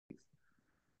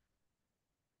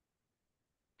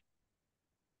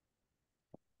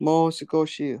もう少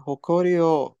し誇り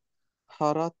を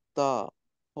払った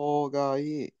方が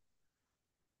いい。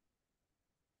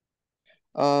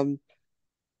Um,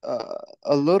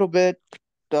 a little bit,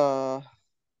 uh,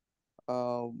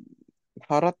 um,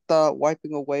 harata,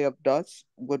 wiping away of dust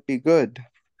would be good.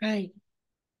 はい。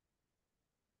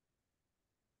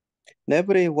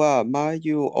眠りは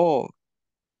眉を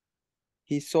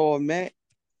潜め、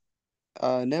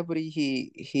眠り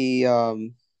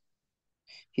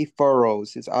he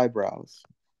furrows his eyebrows.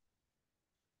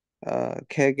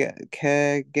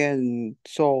 軽減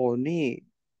そうに、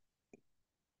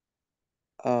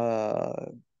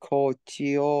こっ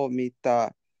ちを見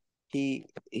た he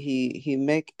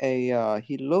make a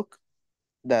he look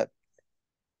that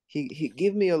he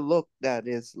give me a look that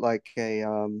is like a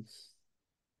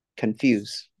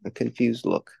confused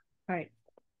look. はい。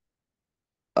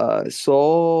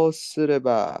そうすれ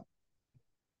ば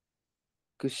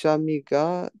くしゃみ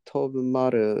が飛ぶ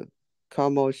まるか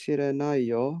もしれない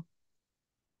よ。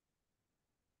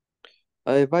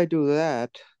If I do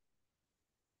that,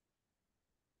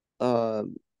 uh,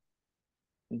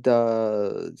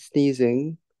 the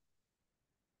sneezing,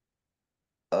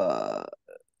 uh,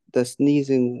 the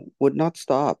sneezing would not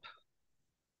stop.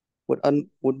 Would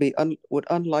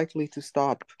unlikely to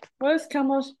stop. What is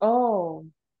kamosh? Oh,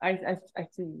 I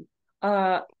see.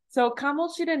 So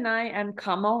kamoshirenai and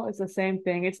kamo is the same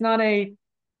thing. It's not a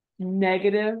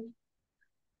negative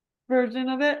version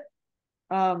of it.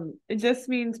 It just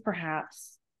means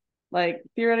perhaps. Like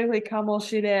theoretically,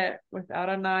 kamoshire without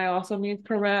an I also means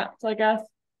perhaps, I guess.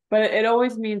 But it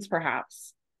always means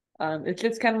perhaps. It's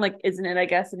just kind of like, isn't it? I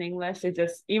guess in English, it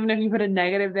just even if you put a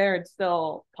negative there, it's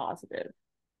still positive.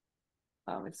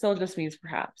 It still just means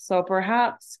perhaps. So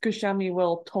perhaps kushami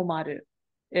will tomaru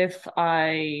if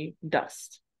I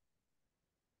dust.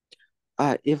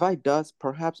 If I does,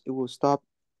 perhaps it will stop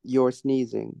your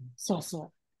sneezing. そう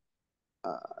そ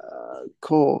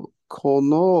こ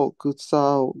のく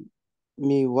さ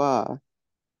みは、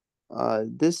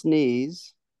this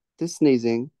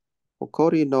sneezing, 怒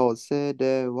りのせい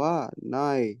では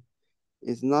ない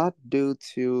is not due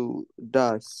to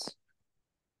dust.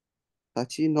 立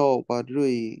ちの悪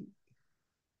い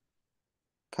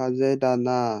風だ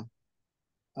な.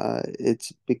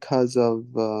 It's because of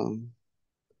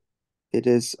it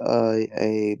is a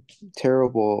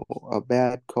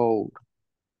bad cold.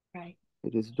 う。はい。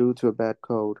It is due to a bad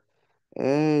cold.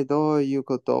 どういう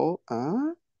こと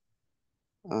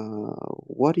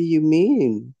what do you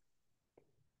mean?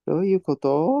 どういうこ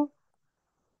と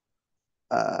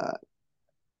あ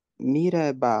見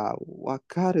ればわ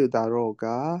かるだろう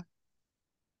が、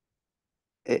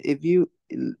if you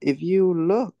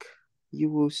look, you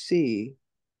will see.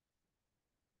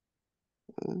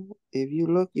 If you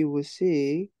look, you will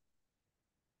see.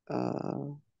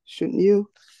 Shouldn't you?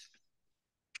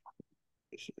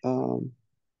 Um,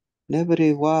 眠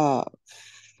りは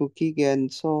不機嫌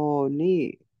そう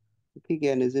に、不機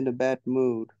嫌 is in a bad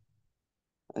mood.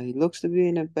 He looks to be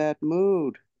in a bad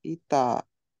mood. いた。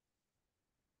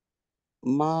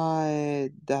前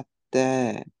だっ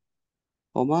て、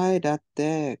お前だっ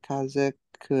て風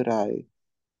くらい。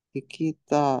ひき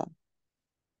た、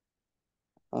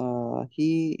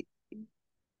ひ、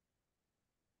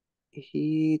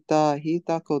ひい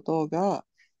たことが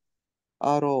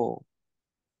あろう。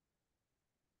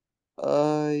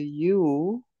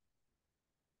You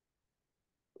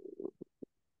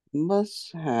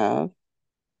must have,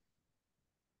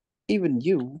 even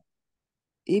you,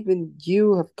 even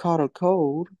you have caught a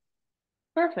cold.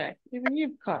 Perfect. Even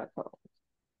you've caught a cold.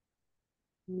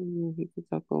 ひき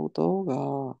たこと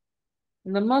が、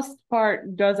And the must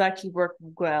part does actually work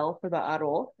well for the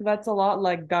aro. That's a lot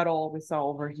like daro we saw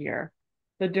over here.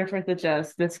 The difference is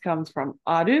just this comes from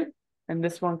aru and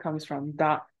this one comes from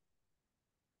da.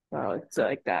 So it's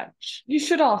like that. You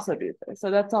should also do this. So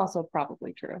that's also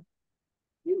probably true.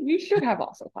 You should have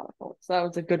also caught a cold. So that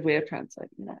was a good way of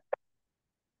translating that.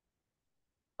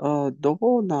 ど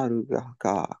うなる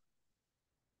か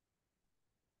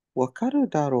わかる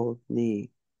だろう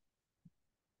に、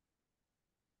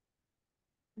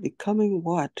becoming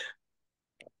what?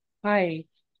 Hi,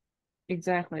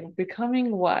 exactly.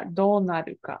 Becoming what? Do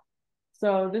naruka.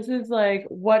 So this is like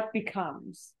what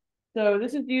becomes. So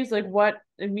this is used like what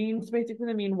it means basically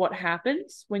to mean what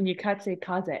happens when you catch a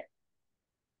kaze.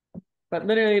 But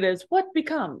literally it is what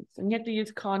becomes. And you have to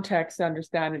use context to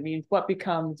understand it means what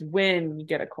becomes when you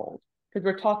get a cold. Because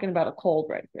we're talking about a cold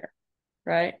right here,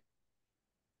 right?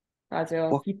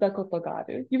 What,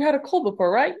 You've had a cold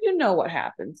before, right? You know what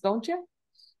happens, don't you?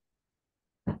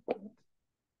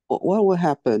 what will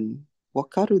happen? わ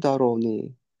かるだろう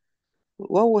に。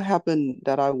What would happen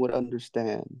that I would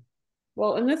understand?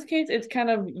 Well, in this case, it's kind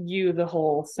of you, the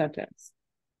whole sentence.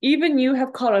 Even you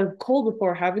have caught a cold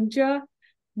before, haven't you?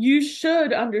 You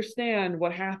should understand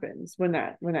what happens when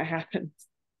that happens,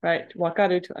 right?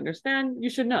 Wakaru to understand, you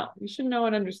should know. You should know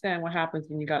and understand what happens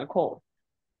when you got a cold.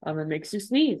 It makes you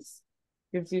sneeze,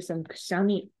 gives you some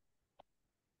kushani.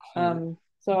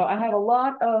 So I have a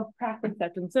lot of practice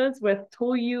sentences with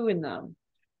toyu in them.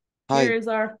 はい。Here is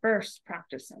our first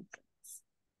practice sentence.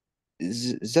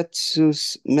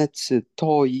 絶滅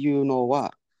というの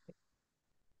は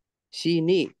死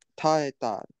に絶え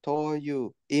たとい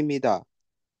う意味だ。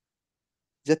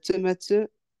絶滅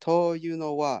という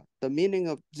のは the meaning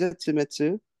of 絶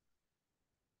滅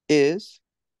is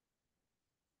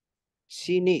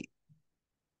死に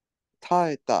絶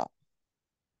えた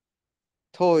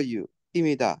という意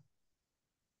味だ。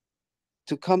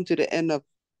To come to the end of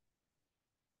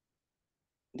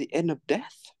death?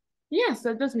 Yes,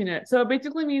 that does mean it. So it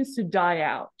basically means to die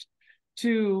out,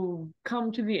 to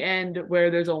come to the end where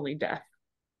there's only death.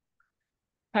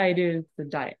 Kairu, the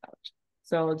die out.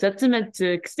 So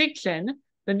zetsumetsu, extinction.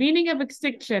 The meaning of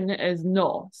extinction is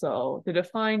no. So to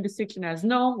define distinction as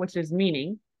no, which is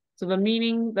meaning. So the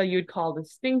meaning that you'd call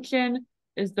distinction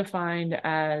is defined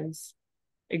as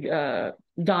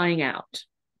dying out.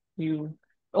 You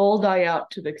all die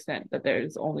out to the extent that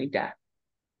there's only death.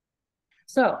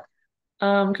 So,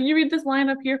 can you read this line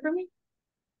up here for me?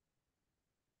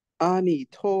 兄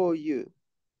という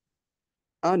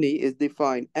Ani is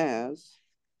defined as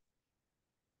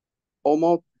お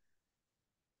も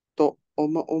と、お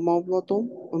もごと、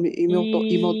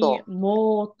妹。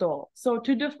Imoto. So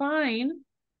to define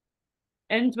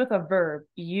ends with a verb.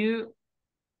 You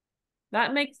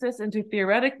that makes this into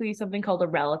theoretically something called a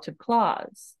relative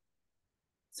clause.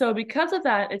 So because of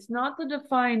that, it's not to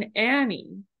define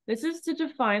Annie. This is to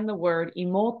define the word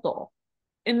imoto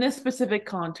in this specific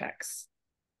context.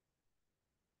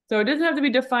 So it doesn't have to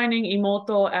be defining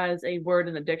imoto as a word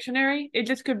in the dictionary. It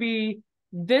just could be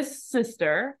this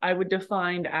sister I would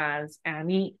define as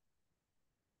Annie.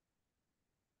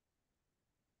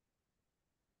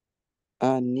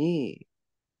 兄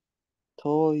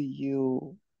とい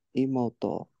う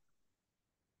妹。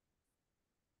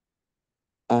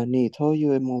兄とい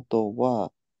う妹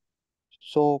は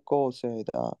小学生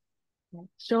だ。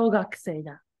小学生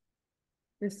だ.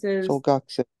 This is 小学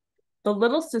生。the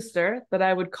little sister that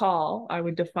I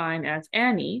would define as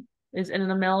Annie, is an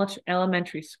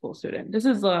elementary school student. This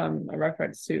is a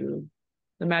reference to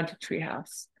the Magic Tree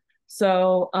House.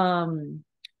 So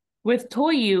with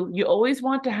Toyu, you always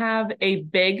want to have a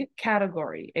big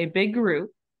category, a big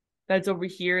group that's over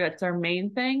here. That's our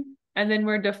main thing. And then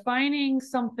we're defining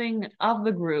something of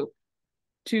the group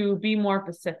to be more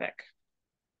specific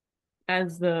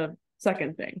as the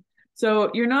second thing.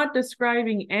 So you're not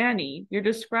describing Annie, you're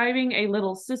describing a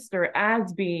little sister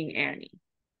as being Annie.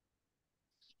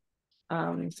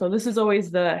 So this is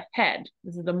always the head.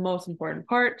 This is the most important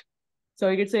part. So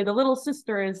you could say the little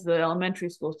sister is the elementary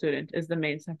school student is the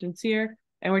main sentence here.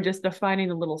 And we're just defining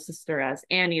the little sister as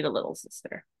Annie, the little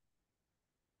sister.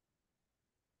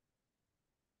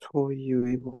 という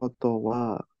妹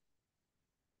は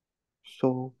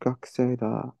小学生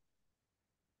だ。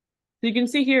So you can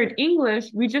see here in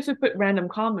English, we just put random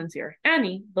commas here.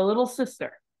 Annie, the little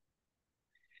sister,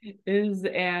 is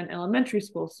an elementary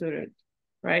school student,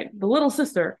 right? The little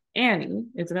sister, Annie,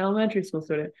 is an elementary school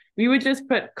student. We would just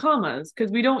put commas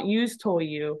because we don't use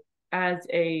toyu as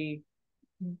a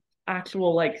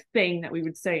actual like thing that we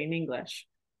would say in English.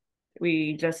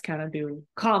 We just kind of do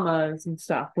commas and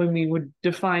stuff when we would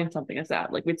define something as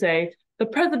that. Like we'd say, the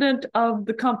president of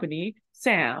the company,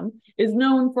 Sam, is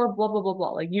known for blah, blah, blah,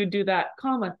 blah. Like you do that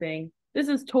comma thing. This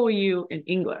is toyu in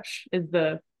English, is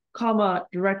the comma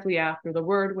directly after the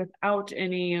word without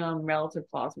any relative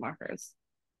clause markers.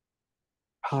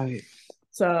 はい。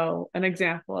 So an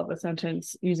example of a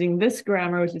sentence using this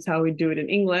grammar, which is how we do it in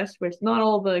English, which not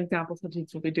all the example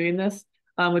sentences will be doing this,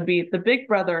 would be the big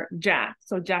brother, Jack.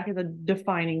 So Jack is a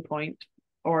defining point,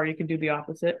 or you can do the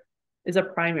opposite, is a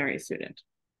primary student.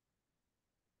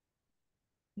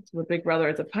 So the big brother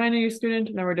is a primary student,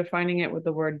 and then we're defining it with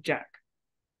the word Jack.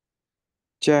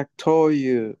 Jack と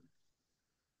いう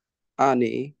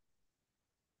兄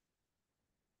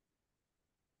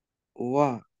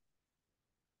は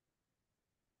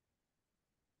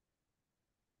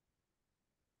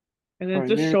And then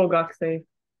just primary shogakse.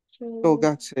 小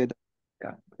学生だ。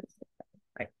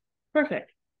Right.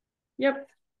 Perfect. Yep.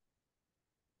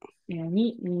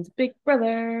 Annie means big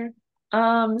brother.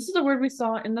 This is a word we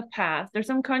saw in the past. There's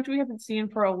some countries we haven't seen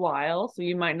for a while, so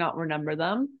you might not remember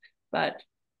them, but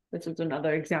this is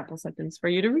another example sentence for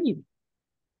you to read.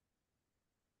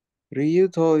 Ryu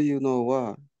to you know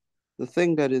wa. The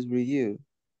thing that is Ryu.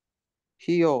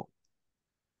 Hio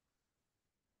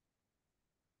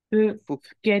う、fuku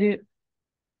ふける。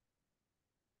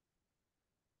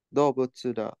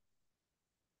dobutsu da.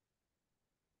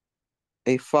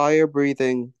 A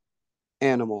fire-breathing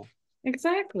animal.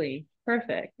 Exactly.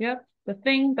 Perfect. Yep. The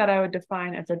thing that I would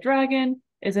define as a dragon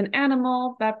is an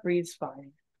animal that breathes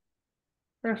fire.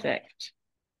 Perfect.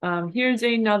 Here's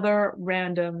another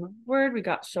random word. We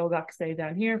got shogakse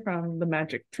down here from the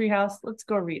Magic Treehouse. Let's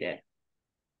go read it.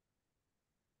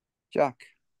 Jack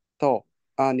to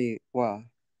ani wa.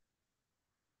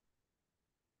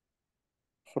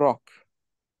 Frog.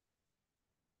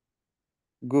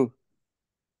 Gu.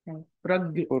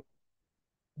 Frog.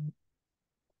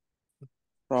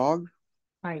 Frog.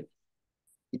 はい。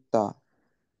Ita.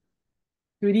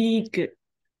 クリーク。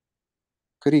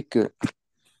Creek.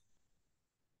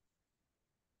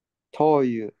 と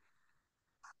いう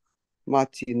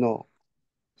町の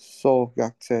小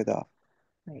学生だ。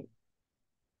はい。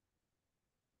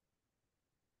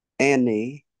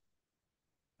Annie,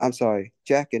 I'm sorry,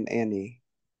 Jack and Annie,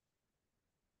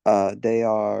 they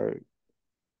are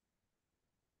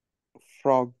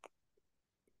Frog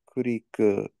Creek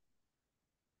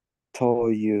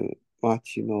という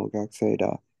町の学生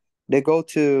だ。They go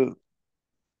to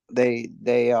they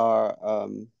are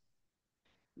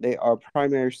they are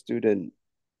primary student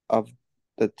of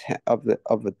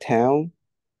of a town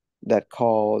that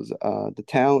calls the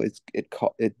town is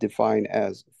it defined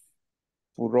as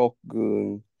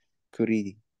Furogun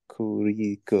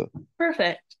Kuriku.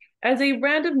 Perfect. As a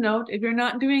random note, if you're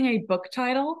not doing a book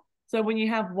title, so when you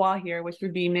have wa here, which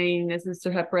would be naming this is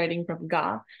separating from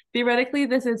ga, theoretically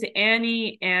this is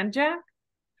Annie and Jack.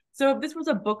 So if this was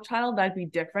a book title, that'd be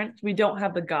different. We don't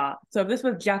have the ga. So if this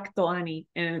was Jack to Annie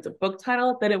and it's a book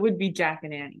title, then it would be Jack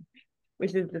and Annie,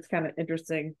 which is just kind of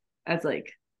interesting as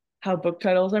like how book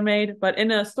titles are made. But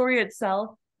in a story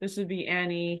itself, this should be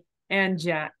Annie and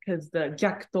Jack because the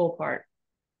Jack to part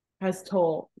has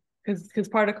toll because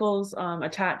particles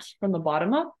attach from the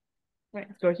bottom up. Right,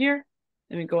 let's go here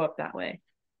and we go up that way.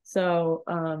 So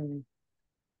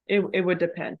it would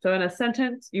depend. So in a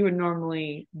sentence, you would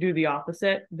normally do the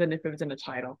opposite than if it was in a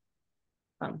title.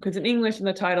 Because in English, in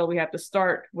the title, we have to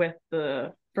start with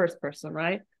the first person,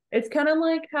 right? It's kind of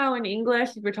like how in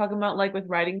English, if we're talking about like with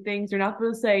writing things, you're not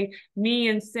supposed to say me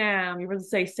and Sam. You're supposed to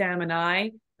say Sam and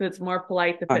I. So it's more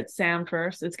polite to put Sam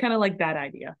first. It's kind of like that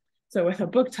idea. So with a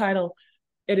book title,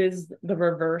 it is the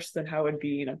reverse than how it would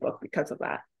be in a book because of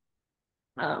that.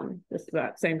 Just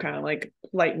that same kind of like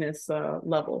politeness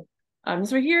level.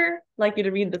 So here, like you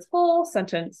to read this whole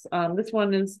sentence. This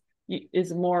one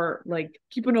is more like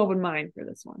keep an open mind for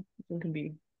this one. This one can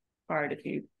be hard if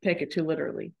you take it too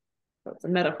literally. So it's a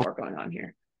metaphor going on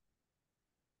here.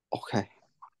 Okay.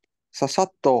 ささ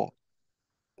っと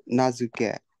名付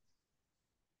け、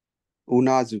う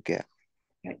なずけ。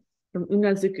Okay. From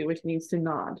unazuku, which means to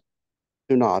nod.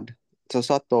 To nod. さ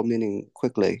さっと meaning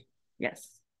quickly,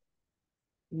 Yes.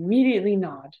 Immediately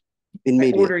nod.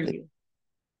 I order immediately. you.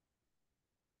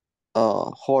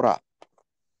 ほら、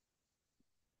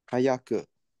早く、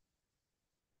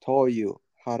という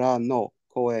腹の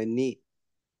声に、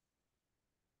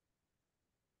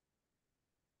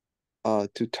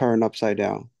to turn upside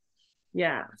down.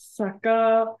 Yeah.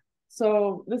 Saka.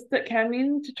 So this that can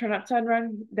mean to turn upside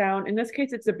down. In this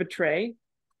case, it's a betray.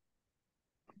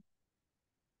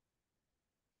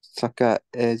 逆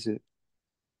えず、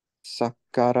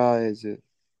逆らえず、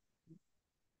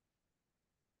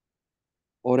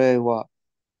俺は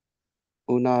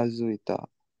うなずいた。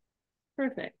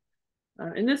Perfect.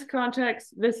 In this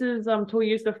context, this is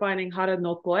Toyu's defining hara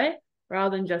no koe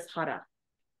rather than just hara.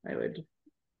 I would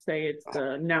say it's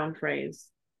the noun phrase.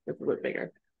 It's a bit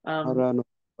bigger. 腹の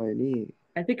声に、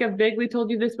I think I've vaguely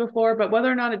told you this before, but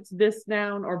whether or not it's this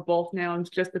noun or both nouns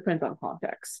just depends on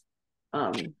context.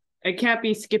 It can't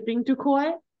be skipping to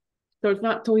koe, so it's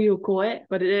not toyu koe,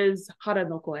 but it is hara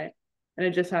no koe, and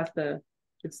it just has to.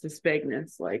 It's this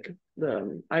vagueness, like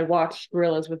the I watch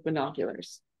gorillas with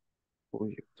binoculars.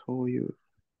 という。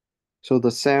So the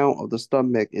sound of the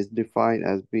stomach is defined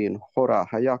as being hora,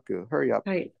 hayaku, hurry up.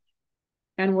 Right.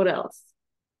 And what else?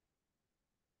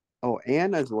 Oh,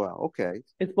 and as well. Okay.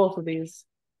 It's both of these.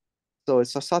 So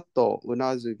it's sasato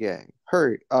unazuge.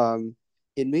 Hurry.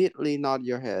 Immediately nod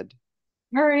your head.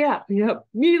 Hurry up. Yep.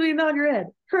 Immediately nod your head.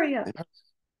 Hurry up.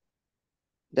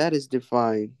 That is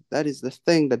defined. That is the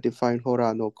thing that defines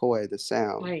hora no koe, the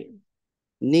sound. Right.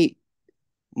 Ni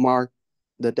mark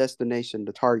the destination,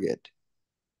 the target.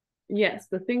 Yes,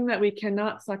 the thing that we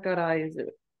cannot sakarai is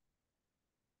it.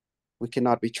 We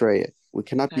cannot betray it. We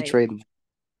cannot Right. betray the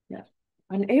Yeah.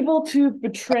 Unable to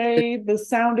betray the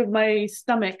sound of my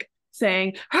stomach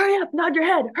saying, hurry up, nod your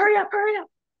head, hurry up, hurry up.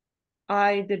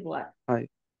 I did what? I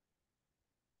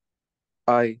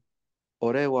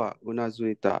俺はうなず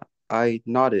いた. I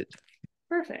nodded.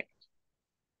 Perfect.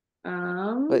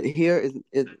 But here is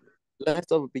less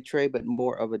of a betray, but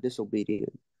more of a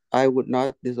disobedient. I would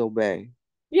not disobey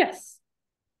Yes.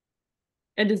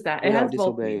 It is that. It without has both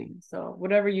disobeying. meanings. So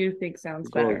whatever you think sounds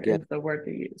Go better again. is the word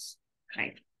to use.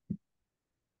 Okay.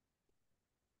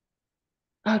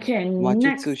 Okay,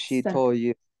 next Machitsushi sentence.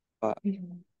 toyu.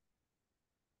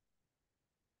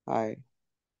 I.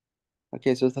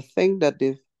 Okay, so the thing that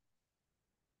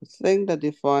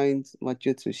defines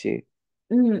Machitsushi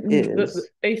is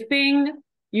A thing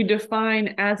you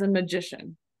define as a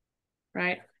magician,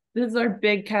 right? This is our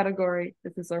big category.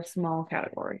 This is our small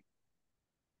category.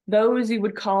 Those you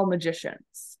would call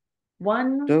magicians.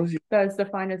 One those that is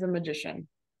defined as a magician.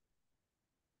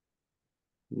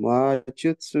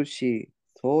 Machitsushi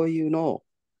toyu no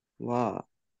wa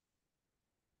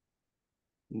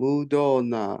mudo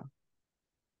na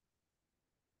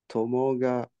tomo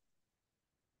ga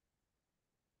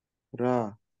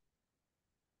ra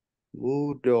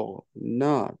mudo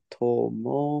na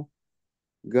tomo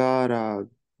gara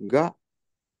ga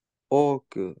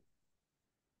oku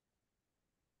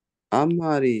あ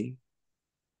まり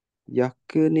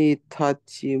役に立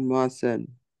ちません.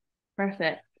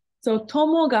 Perfect. So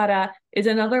tomogara is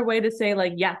another way to say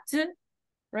like yatsu,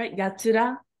 right?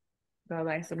 Yatsura. Got a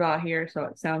nice ra here, so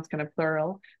it sounds kind of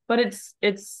plural, but it's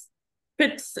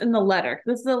fits in the letter.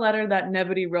 This is a letter that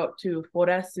Nebudi wrote to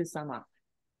Foresu-sama.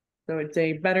 So it's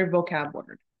a better vocab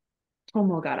word.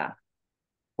 Tomogara.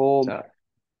 と、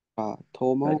 So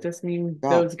友 it just means が、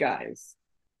 those guys.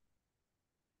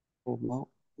 友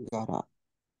がら、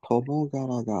友が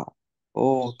らが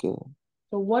多く.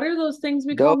 So what are those things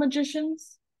we call Those,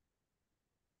 magicians?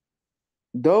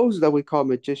 those that we call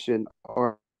magician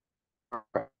are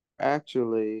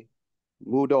actually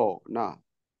mudo, nah.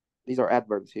 These are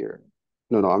adverbs here.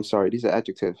 No, I'm sorry. These are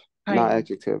adjective, not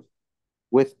adjective.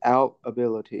 Without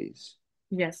abilities.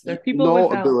 Yes, they're people No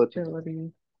without ability.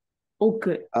 ability. Oh,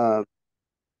 good.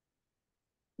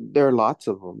 There are lots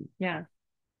of them. Yeah.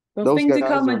 Those Those things you call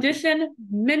guys are magician,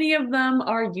 many of them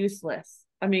are useless.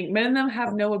 I mean, many of them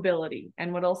have no ability.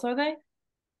 And what else are they?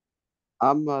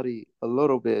 amari, a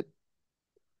little bit.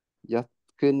 役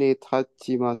に立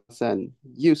ちません.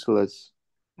 Useless.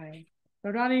 Right.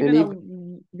 They're not even And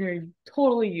even, they're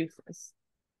totally useless.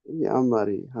 yeah,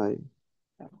 amari, hi.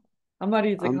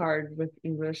 Amari is like hard with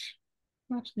English.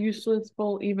 Not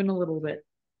useful even a little bit.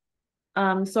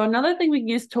 So another thing we can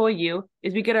use toyu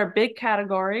is we get our big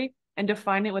category and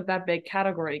define it with that big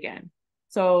category again.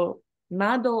 So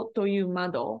mado toyu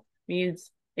mado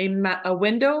means a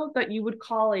window that you would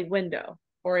call a window,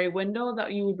 or a window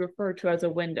that you would refer to as a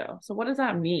window. So what does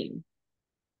that mean?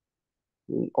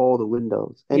 All the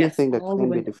windows. Yes, Anything that all the can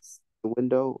be windows. the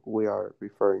window, we are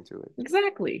referring to it.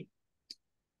 Exactly.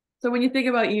 So when you think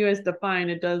about you as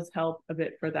defined, it does help a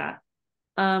bit for that.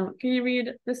 Can you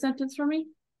read the sentence for me?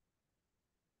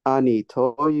 Ani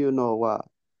toyu no wa.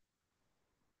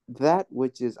 That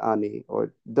which is ani,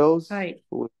 or those Hi.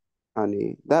 who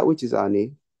ani. That which is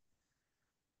ani.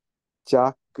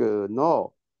 Jaku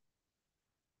no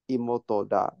imoto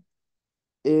da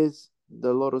is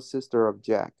the little sister of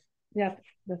Jack. Yep.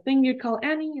 The thing you'd call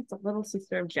Annie, it's a little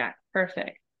sister of Jack.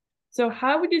 Perfect. So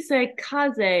how would you say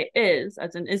kaze is,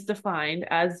 as in is defined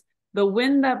as the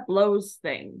wind that blows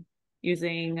thing,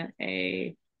 using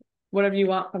a whatever you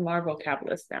want from our vocab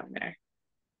list down there.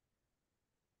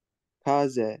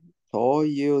 Kaze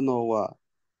toyu no wa.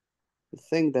 The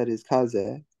thing that is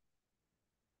kaze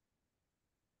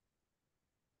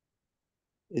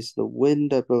is the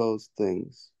wind that blows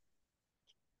things.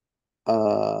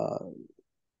 Uh,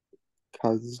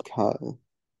 kaze,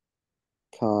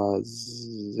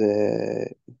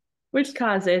 kaze. Which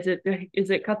kaze is it? Is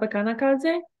it katakana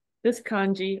kaze, this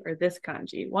kanji, or this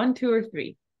kanji? 1, 2, or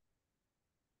 3?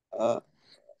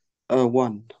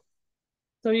 One.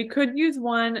 So you could use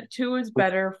 1. 2 is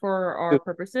better for our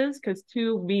purposes because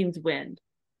 2 means wind.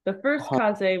 The first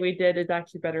kaze we did is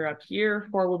actually better up here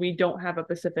for where we don't have a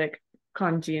specific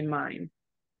kanji in mind.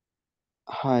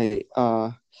 Hi.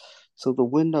 So the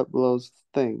wind that blows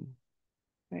thing.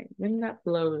 Right, wind that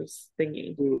blows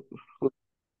thingy.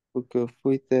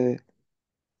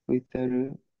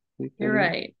 You're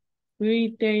right. 吹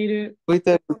いている.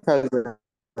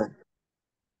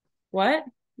 What?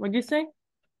 What'd you say?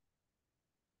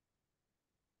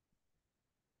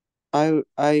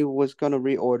 I was gonna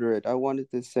reorder it. I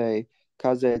wanted to say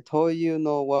kaze toyu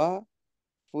no wa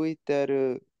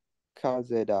fuiteru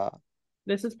kaze da.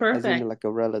 This is as in perfect. like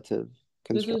a relative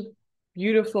This construct. is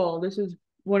beautiful. This is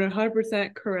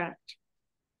 100% correct.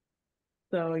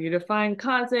 So you define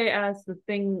kaze as the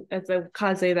thing, as a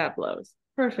kaze that blows.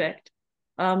 Perfect.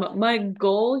 My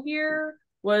goal here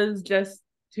was just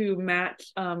to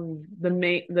match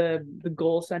the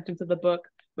goal sentence of the book,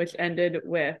 which ended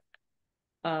with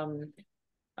um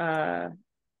uh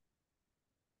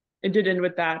it did end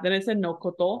with that. Then it said no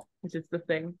koto, which is the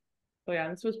thing. So yeah,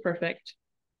 this was perfect.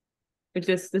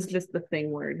 This is just the thing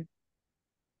word.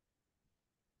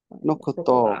 No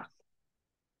koto.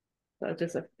 So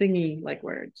just a thingy like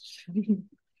word.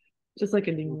 Just like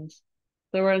in English.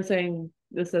 So where I'm saying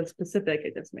this is specific,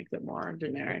 it just makes it more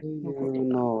generic.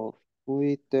 No,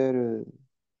 fuiteru.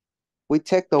 We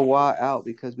take the wa out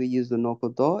because we use the no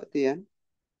koto at the end.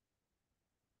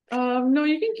 No,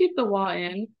 you can keep the wa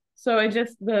in. So it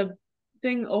just the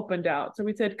thing opened out. So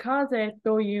we said kaze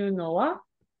to you no wa.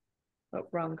 Oh,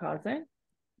 wrong kaze.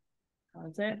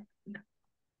 Kaze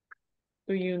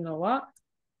to you no wa.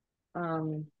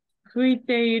 Um, 吹い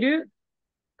ている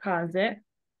風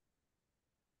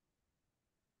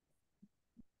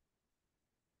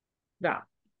だ.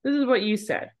 This is what you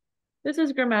said. This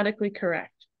is grammatically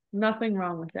correct. Nothing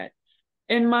wrong with it.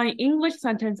 In my English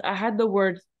sentence, I had the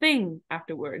word thing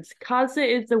afterwards. Kaze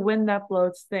is the wind that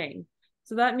blows thing.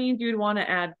 So that means you'd want to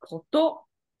add koto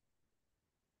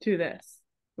to this,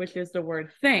 which is the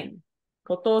word thing.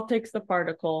 Koto takes the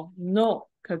particle no,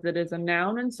 because it is a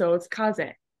noun, and so it's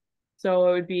kaze. So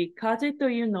it would be kaze to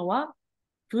いうのは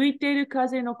吹いている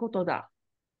風のことだ.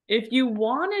 If you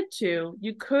wanted to,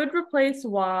 you could replace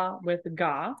wa with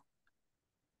ga.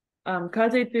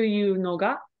 風というの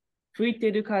が吹い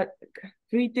てる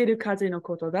風の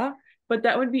ことだ. But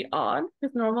that would be odd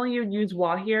because normally you'd use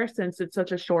wa here since it's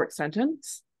such a short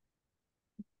sentence.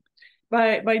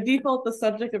 By default, the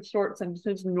subject of short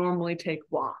sentences normally take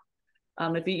wa.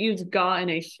 If you use ga in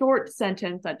a short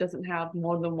sentence that doesn't have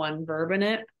more than one verb in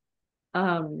it,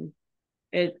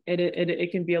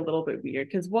 it can be a little bit weird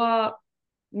because wa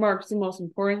marks the most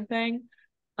important thing.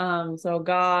 So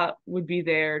ga would be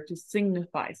there to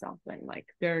signify something. Like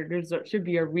there should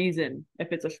be a reason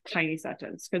if it's a tiny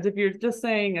sentence. Because if you're just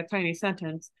saying a tiny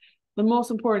sentence, the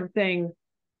most important thing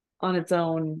on its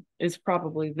own is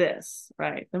probably this,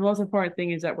 right? The most important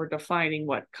thing is that we're defining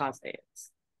what kaze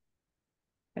is.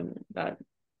 And that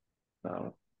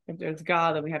so if there's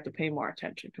ga, then we have to pay more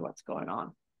attention to what's going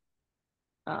on.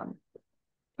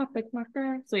 Topic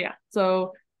marker. So yeah.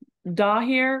 So da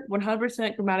here,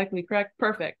 100% grammatically correct,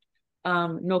 perfect.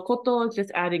 No koto is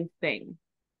just adding thing,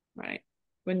 right?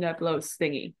 Wind that blows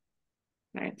thingy,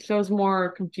 right? Shows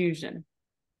more confusion.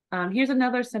 Here's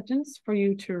another sentence for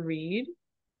you to read.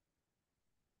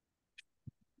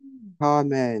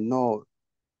 Kame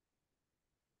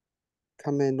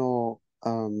no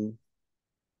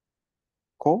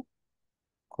ko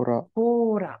kora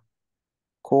Hora.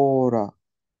 kora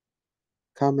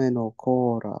kame no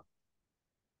kora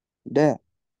で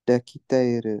き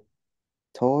ている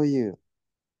という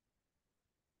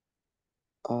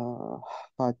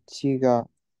蜂が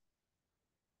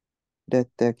出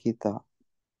てきた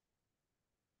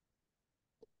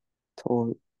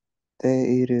と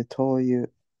でいるとい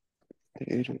う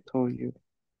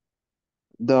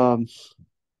the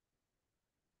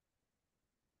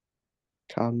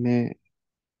kame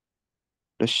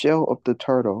the shell of the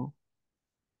turtle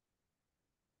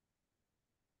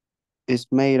is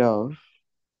made of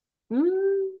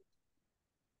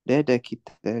でき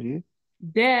てる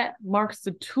De marks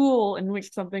the tool in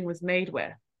which something was made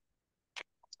with.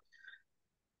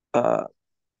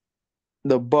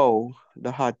 The bow,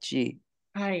 the hachi,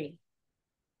 Hi.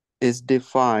 is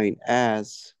defined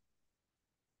as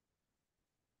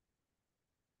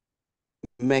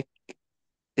make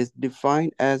is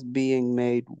defined as being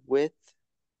made with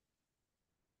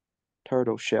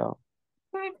turtle shell.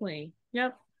 Exactly.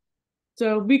 Yep.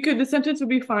 So the sentence would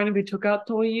be fine if we took out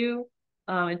toyu.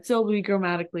 It'd still be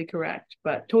grammatically correct,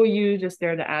 but toyu just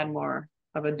there to add more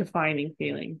of a defining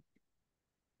feeling.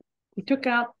 We took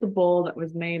out the bowl that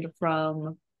was made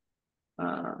from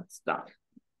stuff.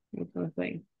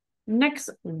 Thing. Next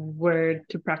word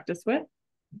to practice with.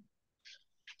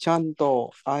 ちゃん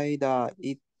とち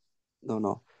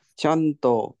ゃん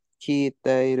と聞い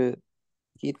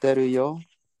てるよ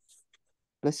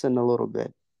Listen a little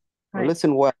bit. Or Hi.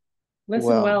 listen well.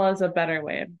 Listen well is a better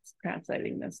way of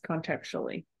translating this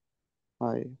contextually.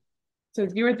 Hi. So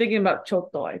you were thinking about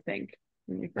choto, I think,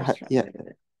 when you first translated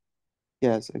it.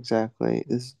 Yes, exactly.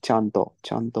 This is ちゃんと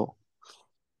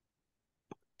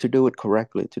To do it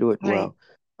correctly, to do it well.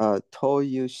 と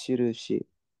いう印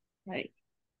Right.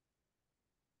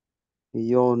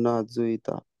 ようなずい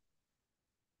た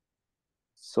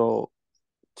So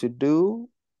to do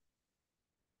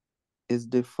is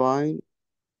defined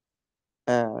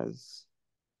as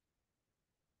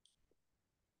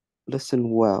listen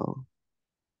well.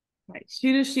 Right.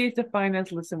 Suru shi is defined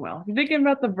as listen well. If you're thinking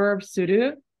about the verb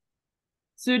suru,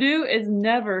 suru is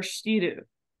never shiru.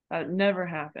 That never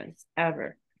happens,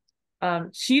 ever.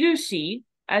 Shiru shi,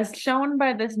 as shown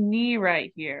by this ni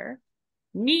right here,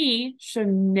 ni should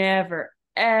never,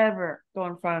 ever go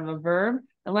in front of a verb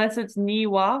unless it's ni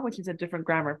wa, which is a different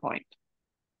grammar point.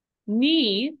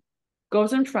 Ni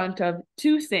goes in front of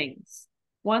two things.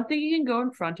 One thing you can go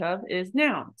in front of is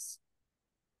nouns.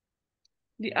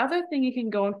 The other thing you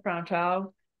can go in front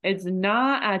of is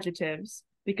not adjectives,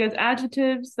 because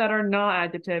adjectives that are not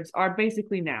adjectives are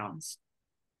basically nouns.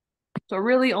 So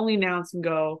really only nouns can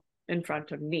go in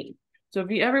front of ni. So if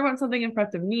you ever want something in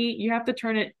front of ni, you have to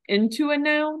turn it into a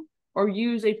noun or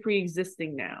use a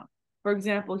pre-existing noun. For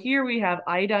example, here we have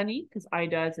aida ni, because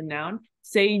aida is a noun,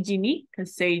 seiji ni,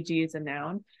 because seiji is a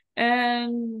noun,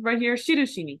 and right here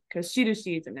shirushi ni, because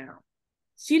shirushi is a noun.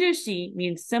 Shirushi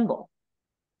means symbol.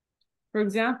 For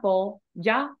example,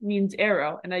 ya means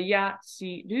arrow, and a ya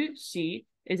shirushi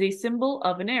is a symbol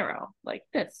of an arrow, like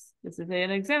this. This is an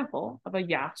example of a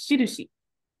ya shirushi.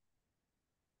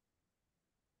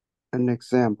 An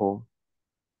example.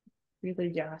 Here's a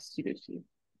ya shirushi.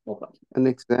 Hold on. An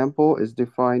example is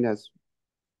defined as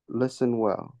listen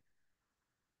well.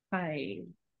 Hi.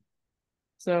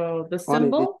 So the Bonnie,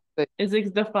 symbol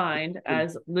is defined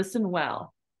as listen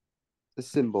well. the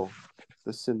symbol.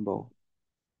 The symbol.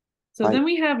 So then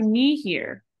we have ni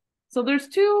here. So there's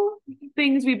two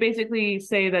things we basically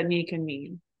say that ni can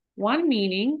mean. One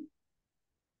meaning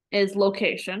is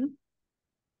location.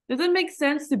 Does it make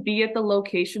sense to be at the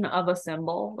location of a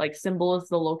symbol? Like symbol is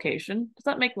the location. Does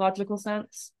that make logical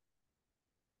sense?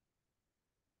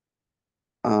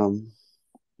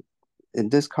 In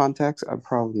this context,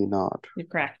 probably not. You're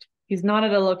correct. He's not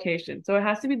at a location. So it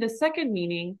has to be the second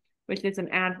meaning, which is an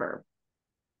adverb.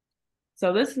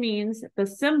 So this means the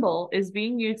symbol is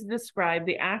being used to describe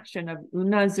the action of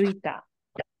unazuita.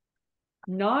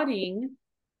 Nodding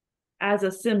as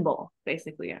a symbol,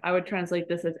 basically. I would translate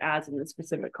this as in the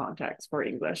specific context for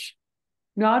English.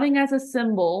 Nodding as a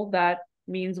symbol, that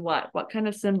means what? What kind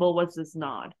of symbol was this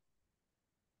nod?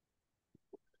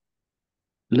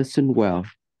 Listen well.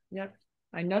 Yep.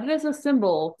 I nodded as a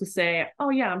symbol to say, oh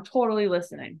yeah, I'm totally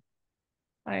listening.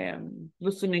 I am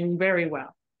listening very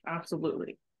well.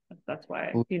 Absolutely. That's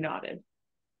why he nodded.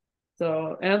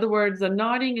 So in other words, the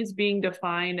nodding is being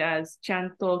defined as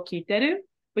chanto kiteru,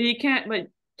 but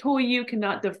toyu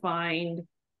cannot define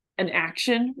an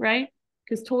action, right?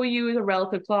 Because toyu is a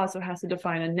relative clause, so it has to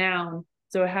define a noun.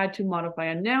 So it had to modify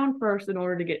a noun first in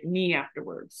order to get ni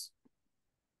afterwards.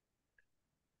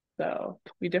 So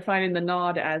we define the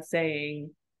nod as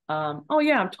saying, oh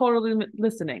yeah, I'm totally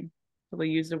listening. So we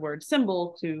use the word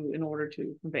symbol in order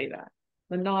to convey that.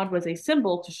 The nod was a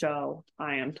symbol to show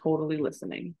I am totally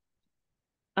listening.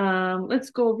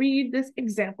 Let's go read this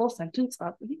example sentence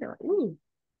up here. Ooh,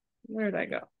 where did I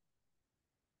go?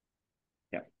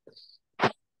 Yep.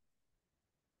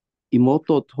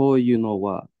 妹というの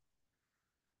は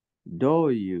ど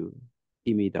ういう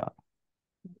意味だ?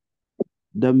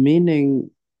 The meaning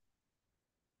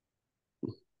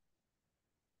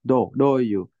どう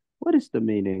いう What is the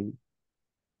meaning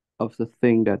of the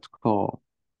thing that's called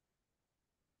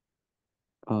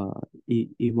妹?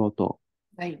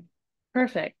 Right.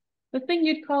 Perfect. The thing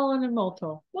you'd call an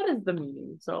imoto. What is the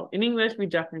meaning? So in English, we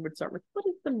definitely would start with what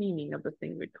is the meaning of the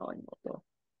thing we'd call imoto?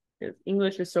 Because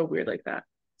English is so weird like that.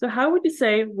 So how would you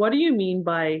say, what do you mean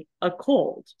by a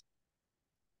cold?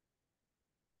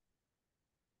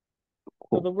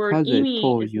 So the word 風 imi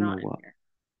と is いうの not in は here.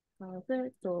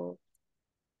 風と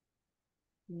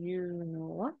いう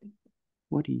のは?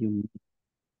 What do you mean?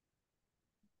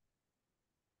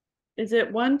 Is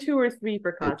it 1, 2, or 3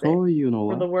 for kaze? というの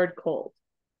For the は word cold.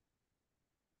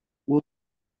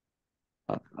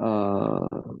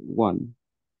 One.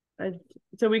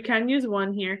 So we can use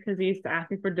one here because he's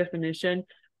asking for definition,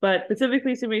 but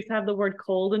specifically since we have the word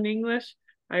cold in English,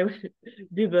 I would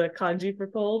do the kanji for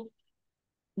cold.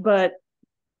 But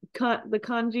the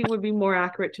kanji would be more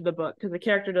accurate to the book because the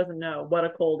character doesn't know what a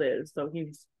cold is, so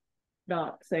he's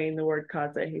not saying the word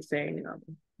kaze, he's saying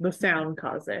the sound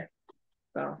kaze.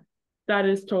 So that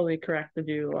is totally correct to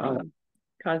do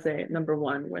kaze number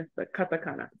 1 with the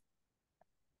katakana.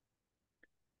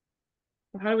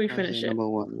 How do we finish it? Number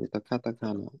 1 with the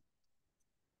katakana.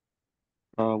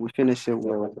 We finish it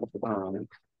with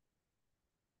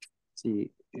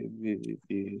see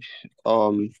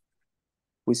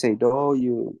we say どうい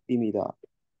う意味だ?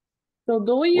 So What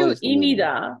doyu is the meaning?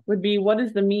 imida would be what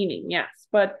is the meaning? Yes.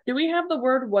 But do we have the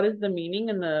word what is the meaning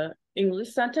in the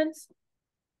English sentence?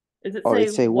 Does it Or say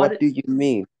it say, what do you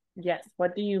mean? yes,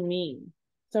 what do you mean?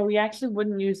 So we actually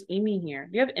wouldn't use imi here.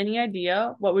 Do you have any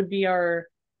idea what would be our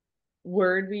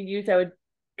word we use that would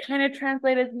kind of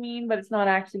translate as mean, but it's not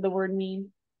actually the word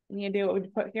mean? Any idea what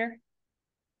we'd put here?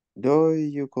 どう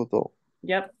いうこと?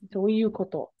 Yep, どういうこ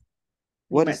と?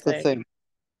 You What might is the say, thing?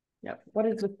 yep, what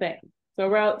is the thing?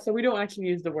 So we don't actually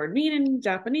use the word mean in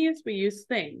Japanese, we use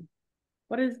thing.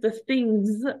 What is the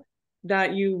things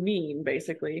that you mean,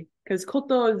 basically? Because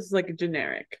koto is like a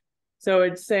generic. So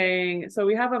it's saying, so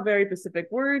we have a very specific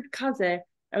word, kaze,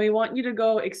 and we want you to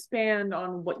go expand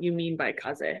on what you mean by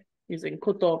kaze, using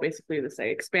koto basically to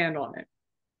say expand on it.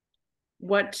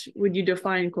 What would you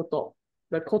define koto?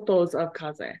 The kotos of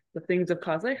kaze, the things of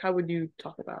kaze, how would you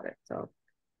talk about it? So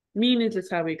mean is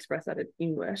just how we express that in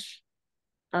English.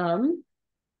 So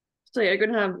yeah, you're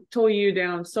gonna have Toyu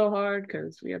down so hard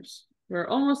because we're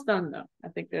almost done though. I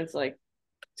think there's like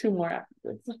two more after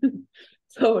this.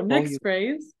 So next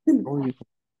phrase.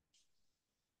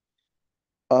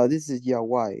 This is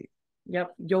yaoi.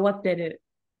 Yep, yowateru.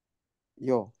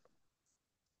 Yo.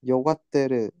 弱って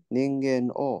る人間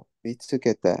を見つ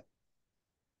けて.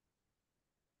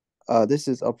 This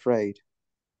is afraid.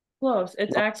 Close.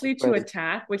 It's Not actually to afraid.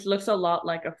 attack, which looks a lot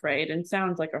like afraid and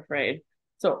sounds like afraid.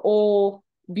 So o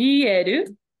bieru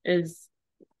is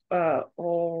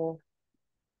o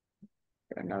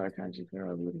another kanji.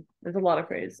 There's a lot of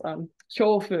phrase.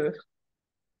 Kyofu.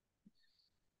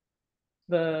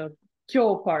 The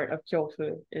kyo part of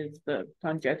kyofu is the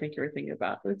kanji I think you're thinking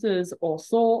about. This is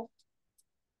also,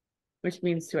 which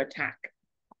means to attack.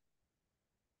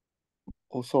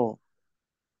 遅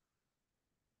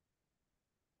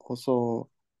遅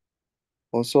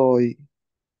遅い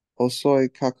襲い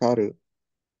かかる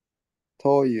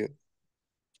という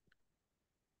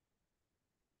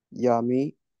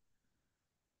闇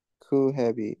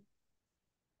heavy.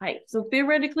 Right. So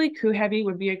theoretically, Kuhebi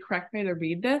would be a correct way to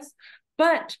read this.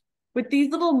 But with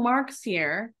these little marks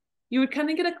here, you would kind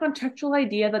of get a contextual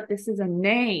idea that this is a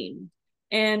name.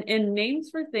 And in names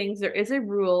for things, there is a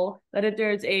rule that if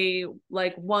there's a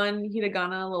like one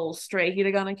hiragana, little stray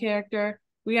hiragana character,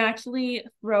 we actually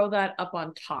throw that up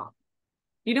on top.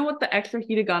 You know what the extra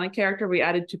hiragana character we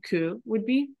added to ku would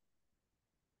be?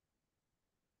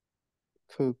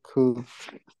 Ku.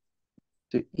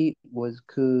 To eat was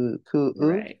ku.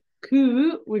 Right.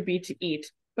 Ku would be to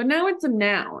eat. But now it's a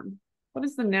noun. What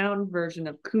is the noun version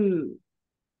of ku?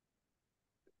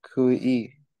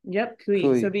 Kui. Yep,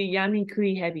 kui. So the yami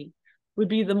kui hebi would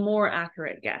be the more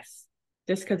accurate guess,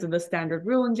 just because of the standard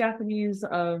rule in Japanese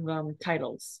of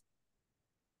titles.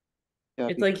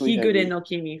 It's like higure no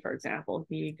kimi, for example.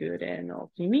 Higure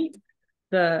no kimi.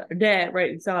 The re,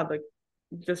 right, you saw the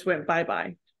just went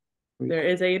bye-bye. There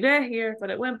is a re here, but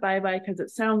it went bye-bye because it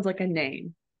sounds like a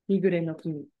name. Higure no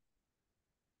kimi.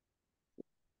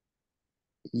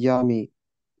 Yami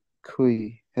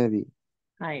kui heavy.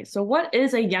 Hi. So what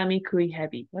is a yami kui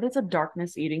hebi? What is a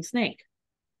darkness eating snake?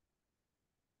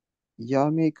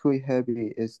 Yami kui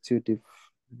heavy is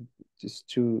just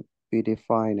to be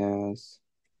defined as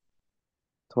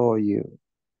toyu.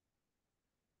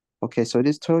 Okay, so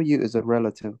this toyu is a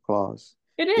relative clause.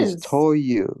 It It's is.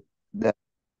 toyu that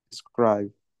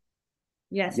describe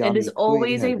Yes, it is yami kui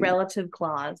always a heavy. relative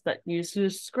clause that used to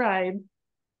describe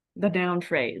the noun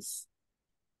phrase.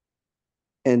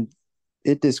 And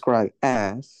it describes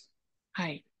as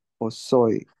Hi.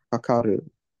 osoi kakaru,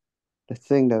 the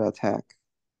thing that attack.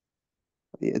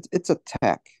 It's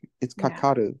attack. It's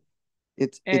kakaru.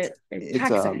 It's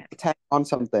attack on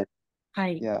something.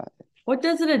 Hi. Yeah. What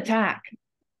does it attack?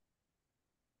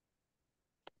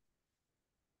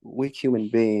 Weak human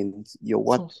beings.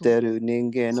 Yowateru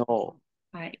ningen o.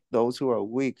 Those who are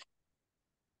weak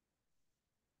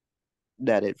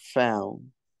that it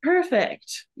found.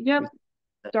 Perfect. Yep.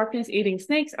 Darkness eating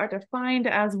snakes are defined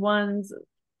as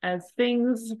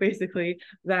things basically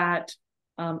that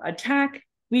attack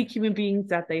weak human beings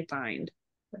that they find.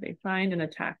 That they find and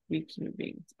attack weak human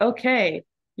beings. Okay,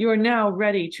 you are now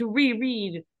ready to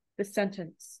reread the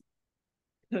sentence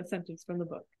from the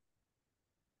book.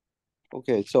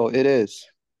 Okay, so it is.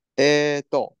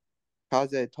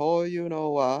 風という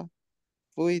のは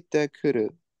吹いてく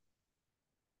る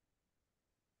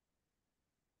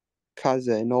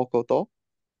風のこと?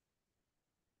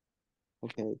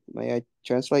 Okay, may I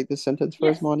translate this sentence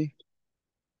first, Monnie?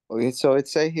 Okay, so it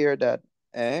say here that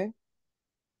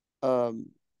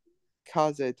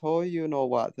kaze to you know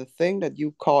what the thing that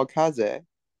you call kaze,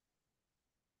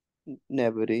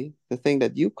 neburi, the thing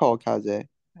that you call kaze,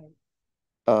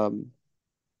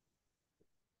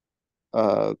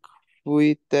 uh,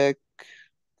 吹いて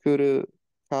くる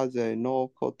風の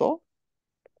こと?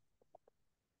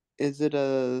 Is it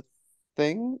a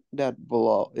thing that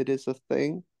blow? It is a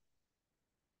thing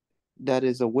that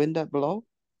is a wind that blow?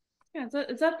 Yeah,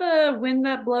 is that the wind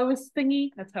that blows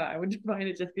thingy? That's how I would define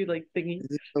it, just be like thingy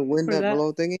Is it a wind for that that.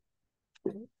 blow thingy?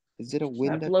 Is it a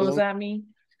wind That that blows blow? at me.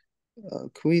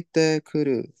 吹いてく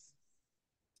る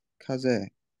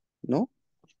風の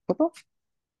こと?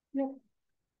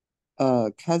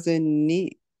 Yep. 風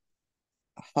に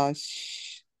発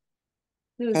し、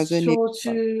This 風に、焼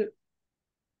酎.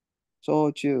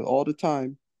 焼酎 all the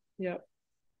time. Yep.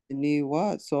 に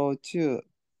は焼酎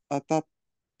当たっ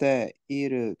てい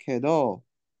るけど、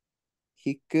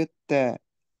引くって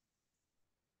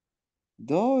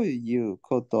どういう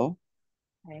こと?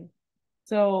 Okay.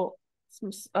 So,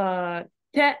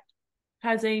 te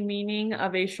has a meaning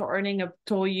of a shortening of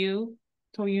toyu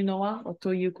no wa, or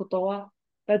toyu koto wa.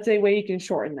 That's a way you can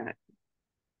shorten that.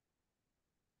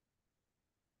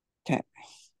 て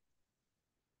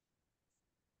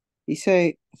He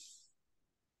say,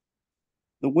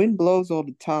 the wind blows all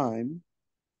the time.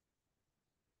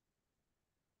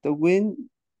 The wind,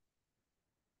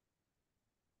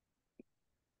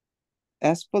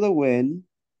 as for the wind,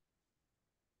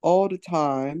 all the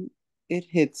time, it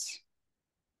hits,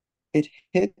 it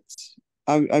hits,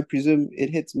 I presume it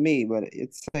hits me, but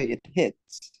it say it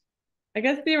hits. I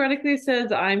guess theoretically it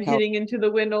says I'm How, hitting into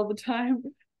the wind all the time.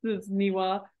 This is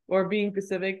niwa or being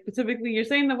Pacific. Specifically, you're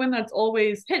saying the wind that's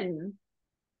always hitting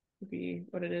would be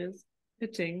what it is.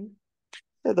 Hitching.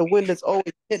 yeah, the wind is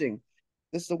always hitting.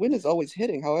 The wind is always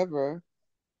hitting. However,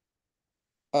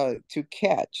 to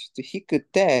catch, to hiku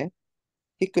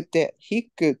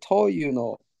toyu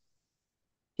no,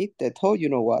 hite toyu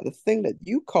no wa, the thing that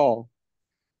you call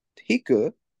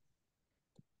hiku,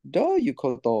 do you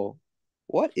koto?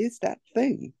 What is that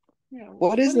thing? Yeah.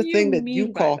 What is What do the you thing that you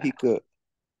mean by call that? hiku?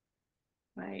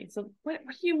 Right. So what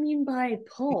do you mean by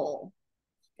pull?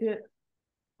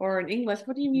 Or in English,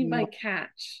 what do you mean by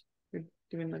catch? We're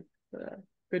doing the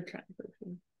good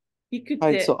translation. All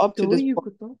right, so Hikute up to this point,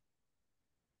 doyukoto?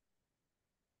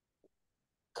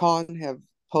 Khan have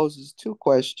poses two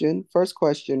questions. First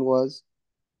question was,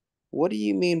 what do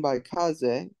you mean by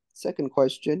kaze? Second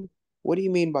question, what do you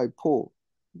mean by pull?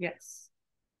 Yes.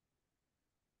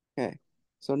 Okay,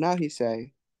 so now he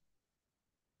say,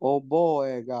 覚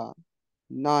えが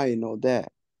ないの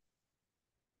で、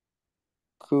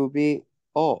首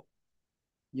を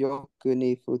横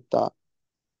に振った。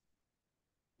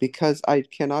Because I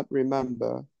cannot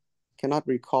remember, cannot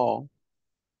recall,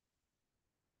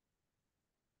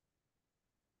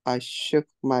 I shook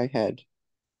my head.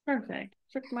 Perfect.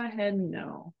 Shook my head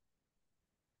no.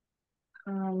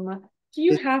 Do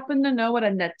you It, happen to know what a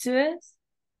netsu is?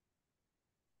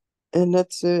 and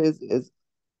that's is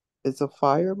a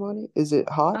fire money? Is it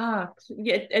hot?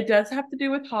 Yeah, it does have to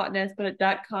do with hotness, but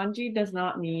that kanji does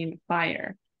not mean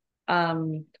fire.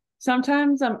 Um,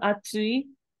 Sometimes atsui,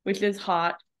 which is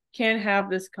hot, can have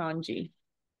this kanji.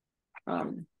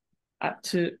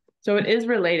 Atsu. So it is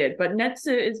related, but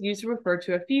netsu is used to refer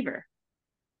to a fever.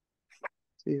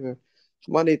 Fever.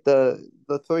 Money, the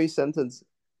three sentence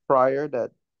prior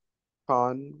that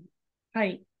Khan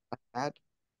Hi. had,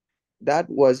 that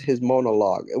was his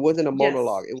monologue. It wasn't a Yes.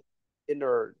 monologue. It was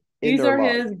inner These inner are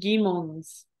log, his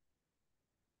gimons.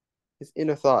 his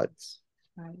inner thoughts,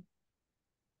 Right.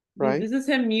 right? This is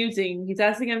him musing. He's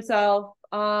asking himself,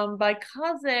 by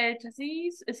Kaze,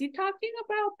 is he talking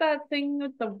about that thing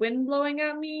with the wind blowing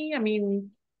at me? I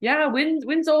mean, yeah,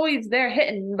 wind's always there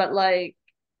hitting, but like,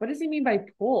 what does he mean by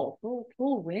pull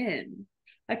wind?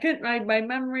 I couldn't, my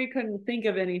memory couldn't think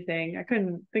of anything. I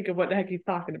couldn't think of what the heck he's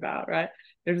talking about, right?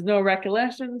 There's no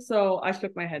recollection, so I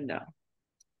shook my head no.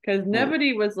 Because Right.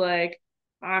 Nebody was like,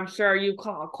 I'm sure you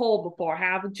caught cold before,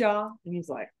 haven't ya? And he's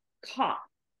like, caught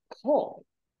cold.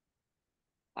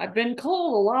 I've been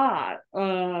cold a lot,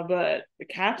 but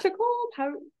catch a cold?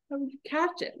 How would you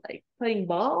catch it? Like playing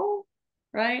ball,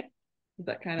 right?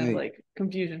 That kind of Right. like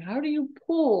confusion. How do you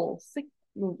pull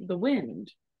the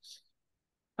wind?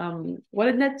 What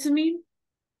did netsu mean?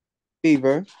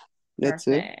 Fever. That's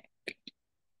it. Perfect.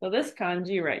 So this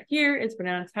kanji right here is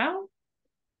pronounced how?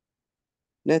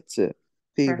 That's it.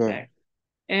 Fever. Perfect.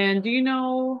 And do you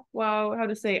know how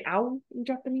to say ow in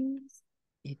Japanese?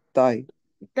 Itai.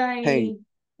 Pain. Die.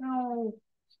 No.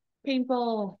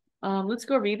 Painful. Let's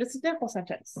go read this example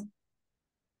sentence.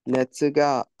 熱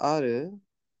がある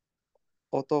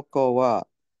男は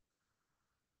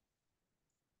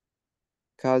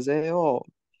風邪を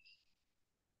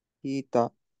ひい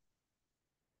た.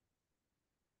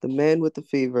 The man with the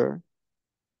fever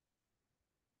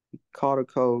caught a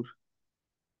cold.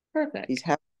 Perfect. He's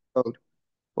had a cold.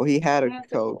 Well, he had a Has a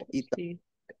cold. cold. He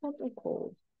caught a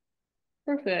cold.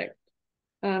 Perfect.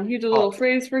 Here's a little Oh,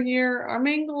 phrase for here. Our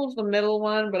main goal is the middle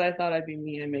one, but I thought I'd be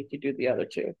mean and make you do the other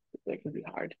two. It could be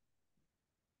hard.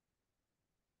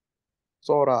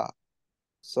 Sora.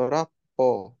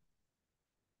 Sorapo.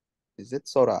 Is it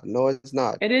Sora? No, it's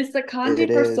not. It is the It kanji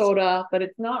for is soda, but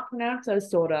it's not pronounced as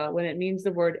soda when it means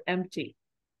the word empty.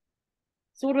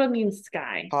 Soda means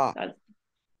sky. Ha.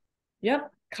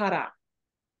 Yep, kara.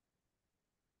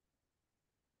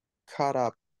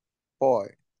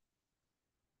 Karapoy.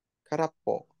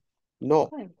 Karapo. No.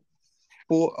 Okay.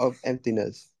 Full of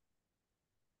emptiness.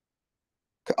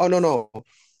 Oh, no, no.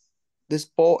 This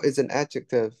po is an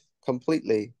adjective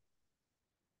completely.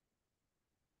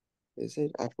 Is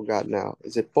it? I forgot now.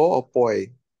 Is it po or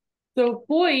boy? So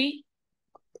boy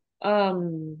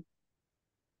um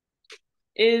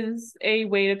is a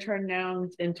way to turn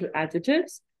nouns into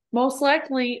adjectives. Most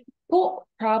likely, po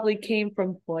probably came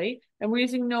from poi, and we're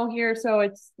using no here, so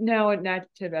it's now an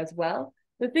adjective as well.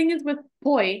 The thing is with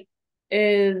poi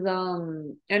is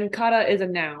and kara is a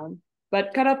noun,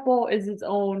 but karapo is its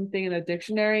own thing in a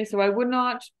dictionary. So I would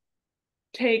not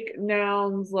take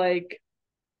nouns like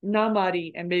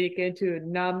namari and make it into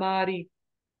namari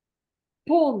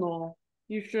pono.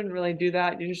 You shouldn't really do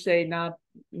that. You just say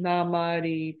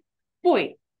namari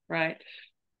poi, right?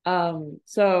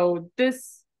 So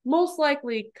this most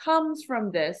likely comes from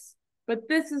this, but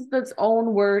this is its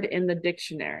own word in the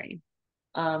dictionary.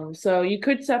 So you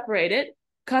could separate it.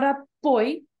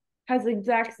 Karapoi has the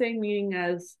exact same meaning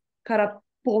as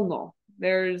karapono.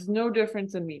 There's no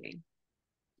difference in meaning.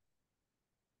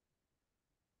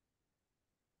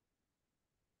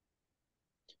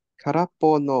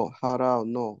 Karapo no harao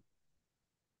no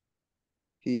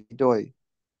hidoi.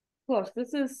 Close.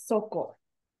 This is soko.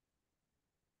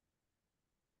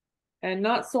 And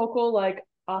not soko like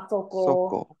asoko.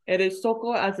 Soko. It is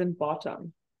soko as in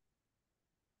bottom.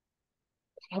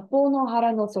 Kapo no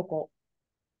hara no soko.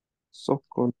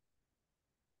 Soko.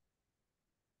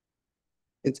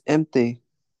 It's empty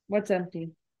What's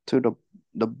empty? to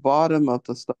the bottom of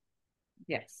the stomach.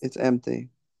 Yes. It's empty.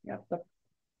 Yep.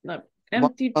 No, Bottom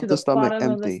empty to of the the stomach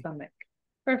bottom of the empty. stomach.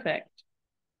 Perfect.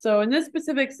 So in this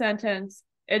specific sentence,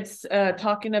 it's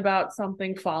talking about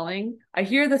something falling. I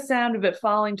hear the sound of it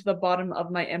falling to the bottom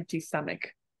of my empty stomach.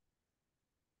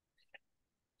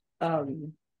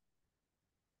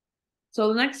 So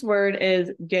the next word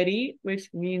is geri,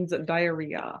 which means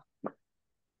diarrhea.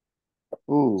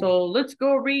 Ooh. So let's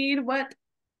go read what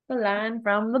the line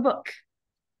from the book.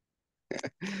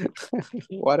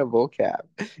 What a vocab.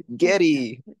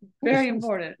 Getty. Very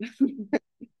important.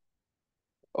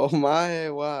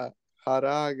 Omae wa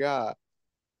hara ga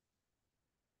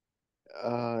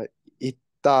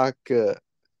itaku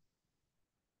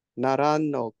naran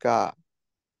no ka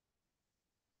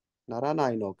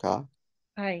naranai no ka?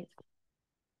 はい。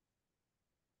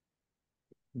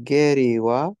ゲリ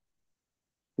は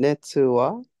熱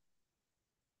は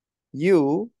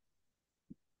you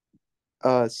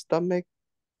stomach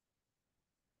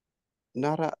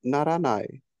ならな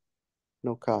い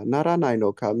のかならない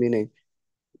のか meaning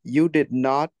you did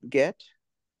not get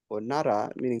or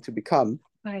nara meaning to become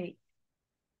はい。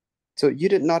 so you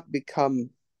did not become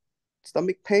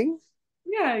stomach pain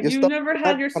Yeah, your you stomach never did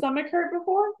had not your stomach hurt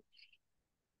before?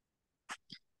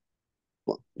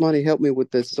 Money help me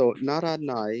with this so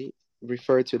naranai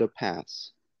refer to the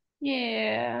past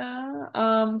Yeah.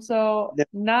 So yeah.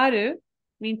 naru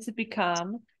means to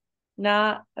become.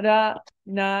 Na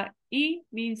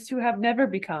means to have never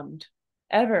become.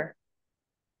 Ever.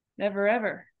 Never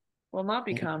ever. Will not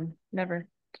become. Never.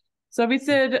 So we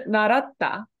said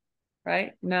naratta,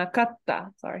 right?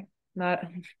 Nakatta, sorry. Na,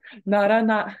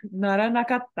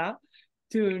 naranakatta,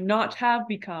 to not have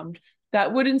become.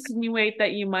 That would insinuate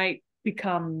that you might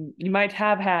become, you might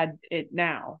have had it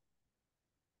now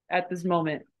at this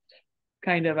moment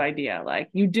kind of idea. Like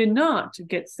you did not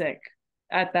get sick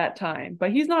at that time.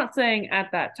 But he's not saying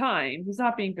at that time. He's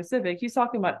not being specific. He's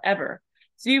talking about ever.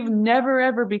 So you've never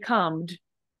ever become,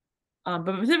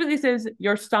 but specifically says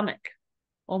your stomach.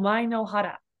 Omai no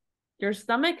hara. Your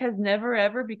stomach has never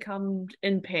ever become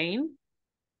in pain,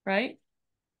 right?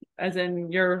 As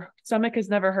in your stomach has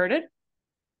never hurted.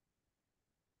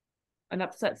 An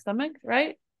upset stomach,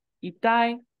 right?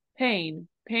 Itai, pain,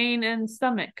 pain in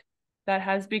stomach that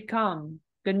has become,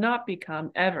 did not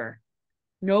become ever.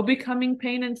 No becoming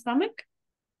pain in stomach?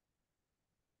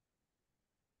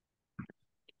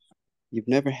 You've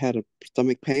never had a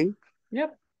stomach pain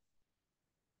Yep.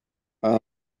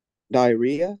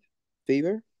 diarrhea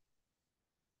fever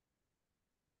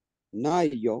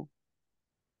nayo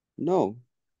no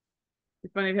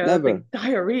It's funny how I was Never. like,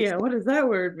 diarrhea, what does that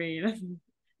word mean?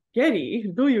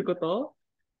 Getty, どういうこと?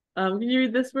 Can you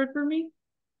read this word for me?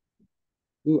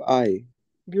 Guai.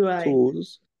 Guai.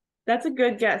 Tools. That's a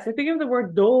good guess. I think of the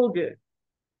word dogu.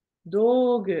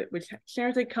 Dogu, which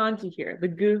shares a kanji here, the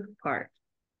gu part.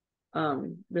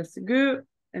 This gu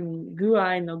and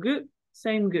guai no gu,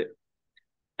 same gu.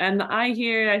 And the I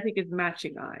here, I think is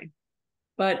matching I.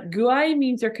 But guai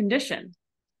means your condition,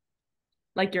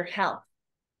 like your health.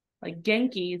 Like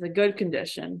genki is a good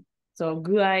condition. So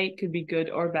guai could be good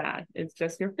or bad. It's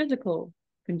just your physical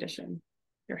condition,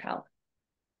 your health.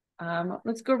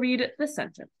 Let's go read this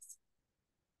sentence.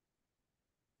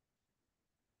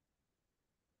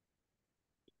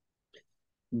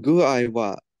 Guai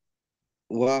wa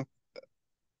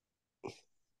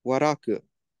waraku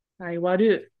Hai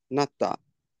waru. natta.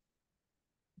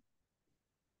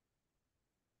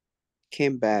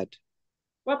 Became bad.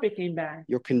 What became bad?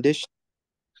 Your condition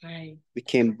Hai.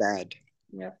 became bad.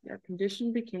 Yep, your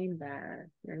condition became bad.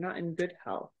 You're not in good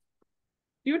health.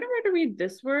 Do you remember to read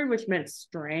this word, which meant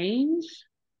strange?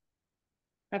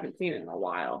 I haven't seen it in a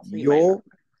while, so you might know. Yo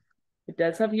It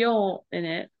does have yo in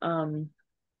it.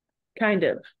 Kind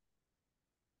of.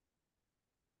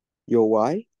 yo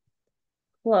why?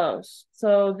 Close.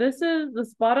 So this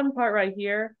bottom part right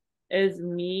here is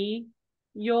me,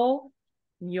 yo,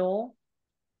 yo.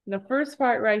 The first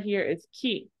part right here is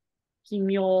ki,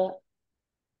 kimyo.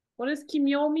 What does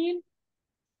kimyo mean?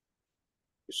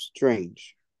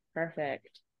 Strange.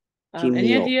 Perfect. Any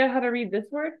Kimio. idea how to read this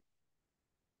word?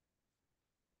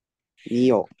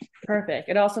 Mio. Perfect.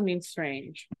 It also means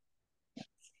strange.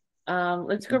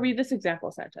 Let's go read this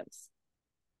example sentence.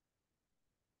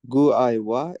 Guai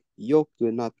wa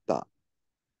yoku natta.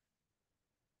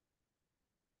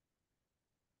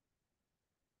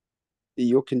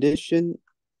 Your condition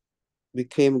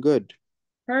became good.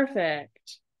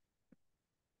 Perfect.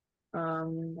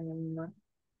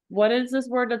 What is this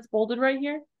word that's bolded right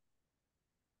here?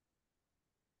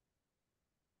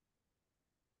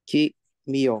 Ki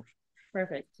mio.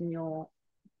 Perfect.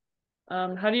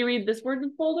 How do you read this word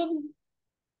that's bolded?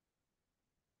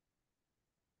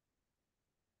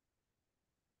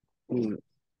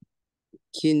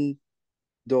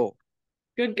 Kindo.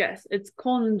 Good guess. It's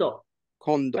kondo.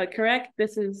 Kondo. But correct,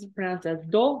 this is pronounced as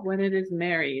do when it is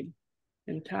married,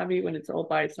 and tabi when it's all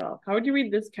by itself. How would you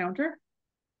read this counter?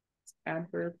 It's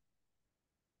adverb.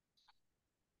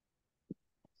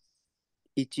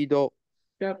 Ichido.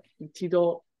 Yep,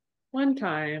 ichido. One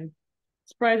time.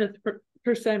 Surprised it's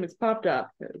first time it's popped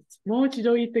up. It's mo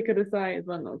ichido ite kudasai is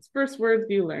one of those first words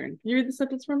you learn. Can you read the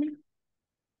sentence for me?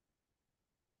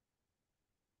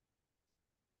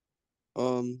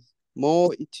 Mo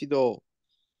ichido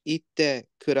ite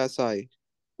kudasai.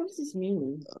 What does this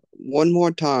mean? One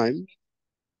more time.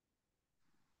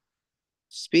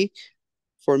 Speak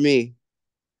for me.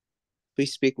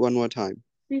 Please speak one more time.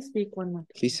 Please speak one more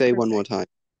time. Please say Perfect. one more time.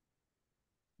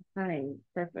 Hi.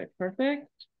 Perfect. Perfect.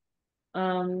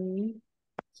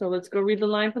 So let's go read the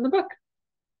line from the book.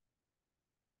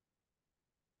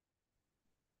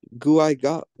 具合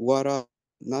が悪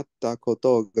なったこ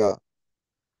とが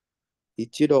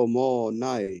一度も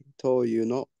ないという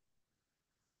の。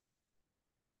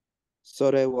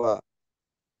それは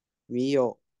身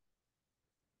よ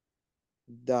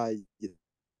だ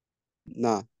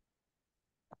な。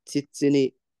実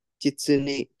に、切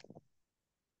に、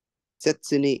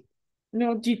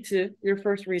No, jitsu. Your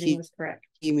first reading was correct.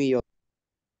 君よ、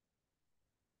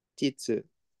実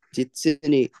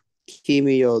に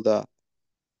君よだ。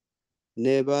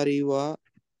粘りは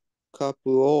カッ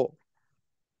プを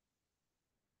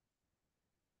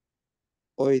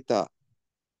置いた。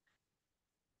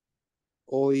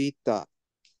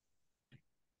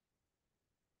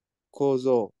構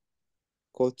造、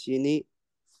こっちに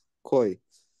来い。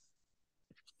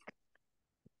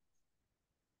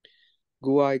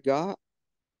具合が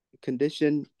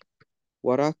condition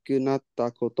悪くなっ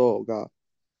たことが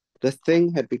the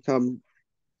thing had become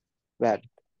bad.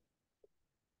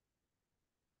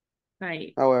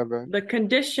 Right. However, The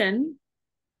condition.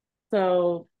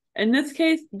 So in this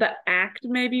case, the act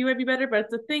maybe would be better, but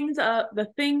it's the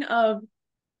thing of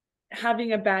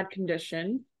having a bad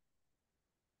condition.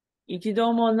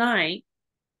 Ichidomo nai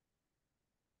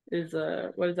is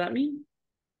what does that mean?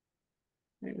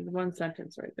 There's one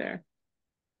sentence right there.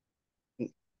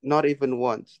 not even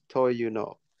once, told you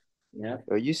no. Yep.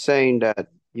 Are you saying that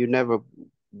you never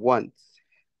once?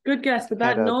 Good guess, but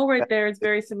that no right there is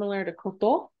very similar to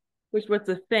koto, which was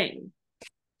the thing.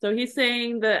 So he's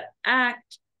saying the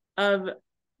act of,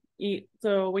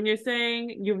 so when you're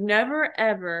saying you've never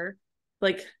ever,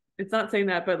 like, it's not saying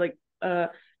that, but like,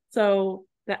 so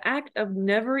the act of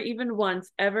never even once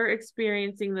ever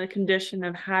experiencing the condition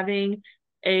of having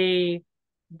a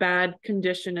bad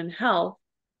condition in health,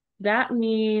 that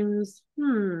means,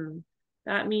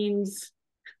 that means,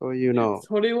 So you know,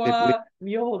 if we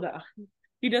Yoda.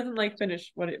 He doesn't like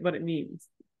finish what it means,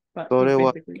 but he's それ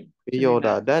は basically saying that.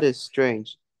 Yoda, that is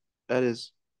strange. That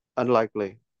is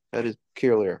unlikely. That is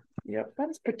peculiar. Yep,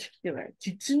 that's particular.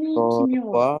 実に奇それ妙。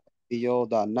は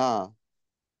Yoda na.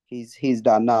 He's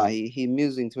da na. He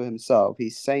musing to himself.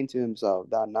 He's saying to himself,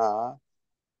 da na.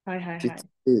 はいはいはい。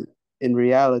In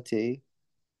reality,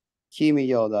 Kimi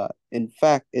Yoda. In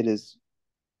fact, it's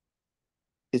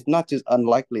not just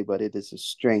unlikely, but it is a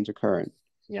strange occurrence.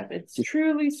 Yep, it's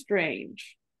truly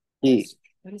strange. He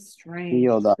That is strange.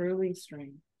 Yoda. Truly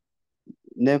strange.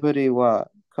 Nebari wa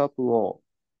kapu o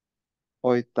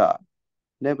oita.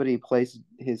 Nebari places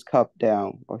his cup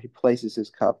down, or he places his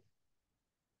cup.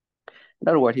 In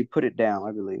other words, he put it down,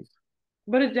 I believe.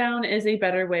 Put it down is a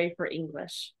better way for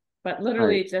English, but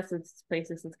literally it just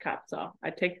places his cup. So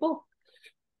I take both.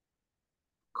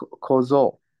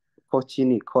 Kozo, kochi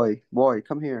ni koi. Boy,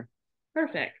 come here.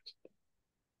 Perfect.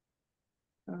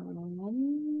 Yeah,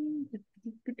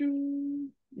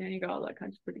 you got all that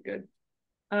kind of pretty good.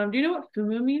 Do you know what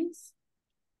fumu means?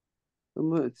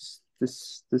 It's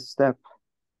this step.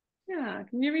 Yeah,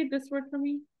 can you read this word for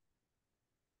me?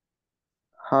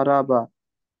 Haraba,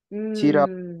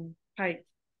 Hi.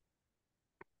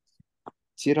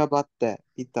 chirabatte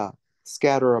ita.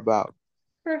 Scatter about.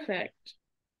 Perfect.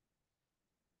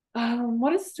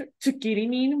 What does tsukiri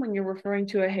mean when you're referring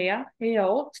to a heya? Heya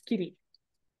o tsukiri.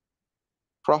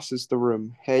 Crosses the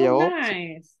room. Oh, Heyo.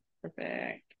 nice.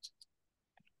 Perfect.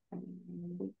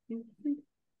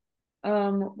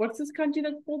 What's this kanji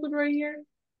that's folded right here?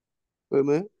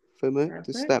 Fumu, fumu,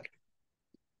 the step.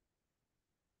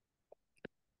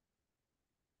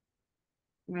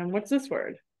 And what's this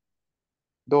word?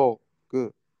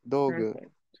 Dogu, dogu,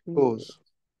 Perfect. tools.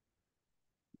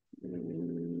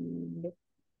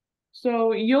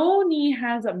 So yoni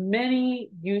has many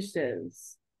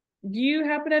uses. Do you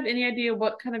happen to have any idea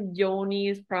what kind of yoni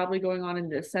is probably going on in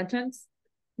this sentence?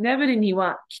 ネブリに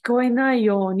は聞こえない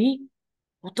ように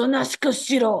おとなしく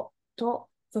しろと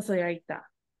囁いた.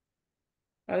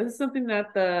 This is something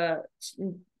that the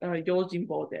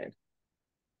Yojimbo did.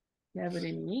 ネブ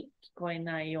リに聞こえ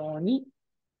ないように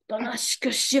おとなし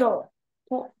くしろ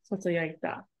と囁い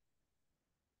た.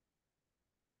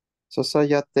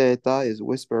 Sosayateta is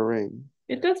whispering.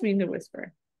 It does mean to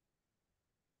whisper.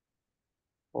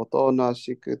 おとな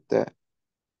しくて.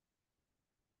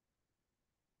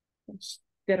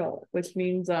 Which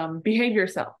means behave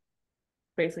yourself,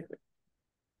 basically.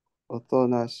 おと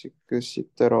なしくし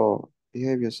てろ.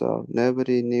 Behave yourself. 眠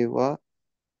りには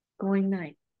聞こえな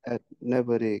い。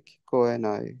眠り聞こえ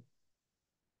ない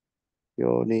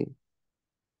ように.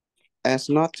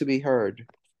 As not to be heard.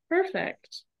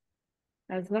 Perfect.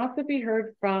 As not to be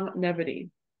heard from Nebody.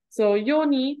 So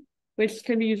yoni, which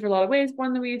can be used for a lot of ways. One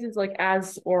of the ways is like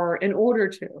as or in order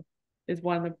to is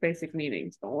one of the basic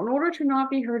meanings. So in order to not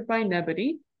be heard by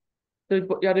Nebody, the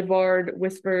Yadibard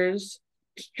whispers,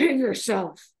 behave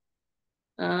yourself.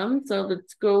 So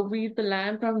let's go read the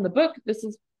line from the book. This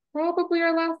is probably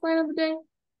our last line of the day,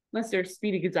 unless there's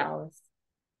Speedy Gonzales.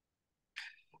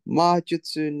 魔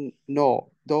術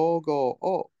の道具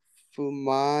を踏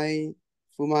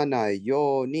まない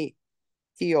ように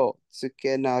気をつ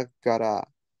けながら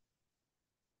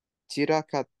散ら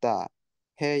かった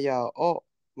部屋を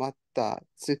また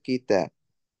つけて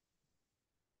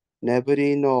眠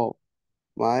りの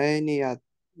前に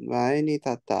立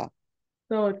った。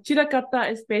So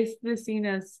chirakata is basically seen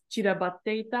as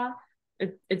chirabatteita.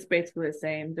 It's basically the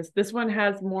same. This one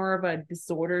has more of a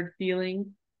disordered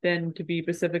feeling than to be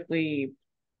specifically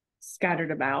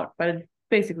scattered about, but it's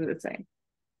basically the same.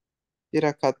 散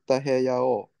らかった部屋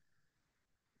を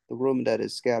the room that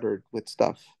is scattered with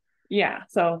stuff. Yeah,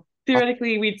 so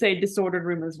theoretically we'd say disordered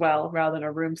room as well, rather than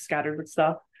a room scattered with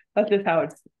stuff. That's just how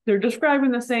they're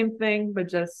describing the same thing, but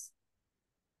just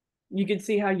you can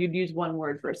see how you'd use one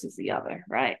word versus the other,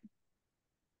 right?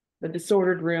 The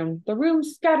disordered room, the room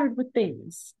scattered with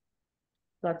things.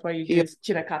 So that's why you use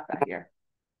chirakata here.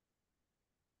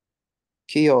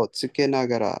 気をつけな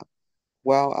がら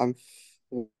while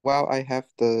I have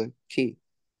the key.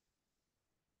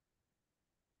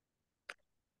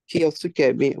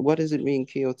 Kiyotsuke, what does it mean,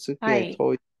 Kiyotsuke? Hi.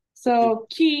 So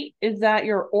ki is that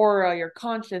your aura, your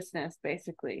consciousness,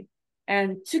 basically.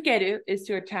 And tsukeru is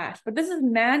to attach, but this is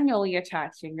manually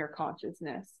attaching your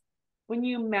consciousness. When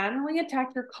you manually attach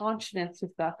your consciousness to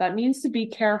stuff, that means to be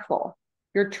careful.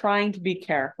 You're trying to be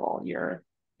careful. You're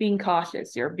being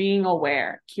cautious. You're being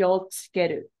aware.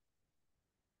 Kyotsukeru.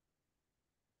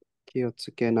 気を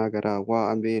つけながら while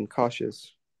I'm being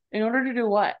cautious. In order to do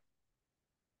what?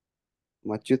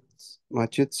 魔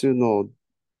術の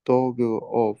道具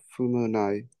を踏ま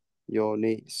ないよう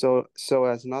に so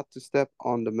as not to step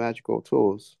on the magical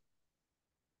tools.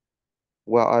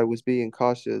 While I was being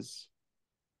cautious,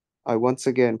 I once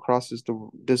again crosses the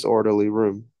disorderly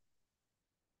room.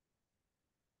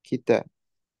 来て、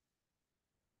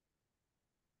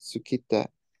過ぎ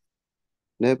て、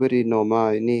眠りの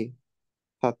前に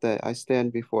立て、I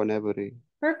stand before 眠り。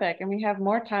Perfect. And we have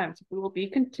more time, so we will be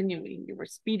continuing. You were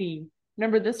speedy.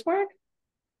 Remember this word?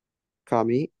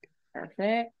 紙、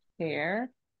Perfect. Hair.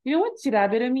 You know what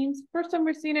shiraberu means? First time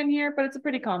we're seeing it here, but it's a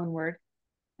pretty common word.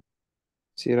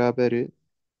 調べる、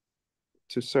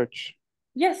to search.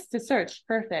 Yes, to search.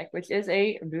 Perfect, which is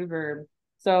a verb.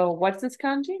 So what's this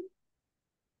kanji?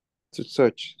 To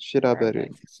search, 調べ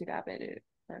る。 Perfect. Shiraberu.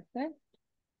 Perfect.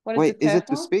 What is Wait, the is it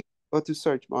to teho? speak or to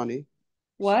search, Money?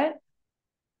 What?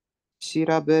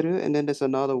 調べる, and then there's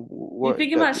another You're word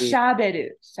thinking that about means shaberu.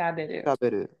 Shaberu. 喋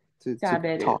る, to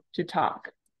Shaberu. talk. To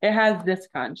talk. It has this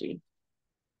kanji.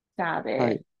 は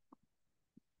Shaberu. い。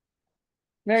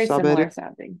Very 喋る, similar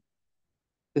sounding.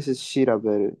 this is 調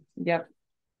べる. Yep.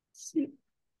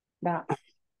 That.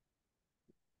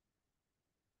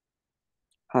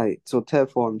 はい。So, 手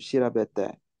form 調べ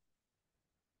て.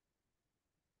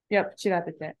 Yep.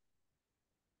 Shirabete.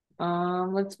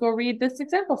 Let's go read this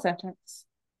example sentence.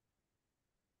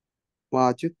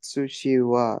 魔術師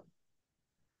は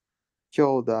兄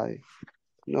弟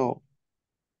No,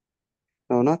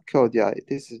 not 兄弟.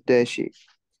 This is 弟子。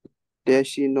弟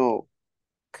子の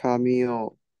髪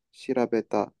を調べ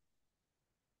た.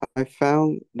 I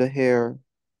found the hair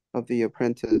of the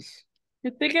apprentice.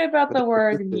 You're thinking about But the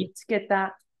word this is-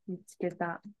 mitsuketa.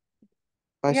 Mitsuketa.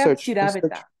 I You have search,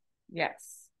 shirabeta.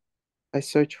 Yes. I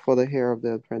search for the hair of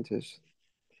the apprentice.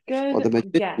 Or the Good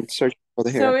magician guess. search for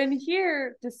the So hair. in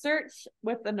here, to search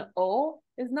with an O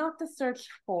is not to search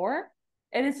for,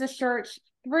 it is to search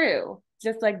through.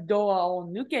 Just like doa o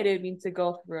nukeru means to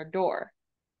go through a door.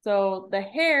 So the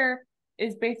hair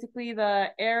is basically the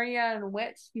area in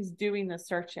which he's doing the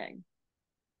searching.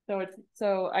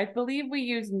 So I believe we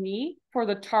use ni for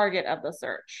the target of the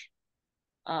search.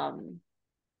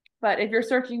 But if you're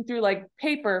searching through like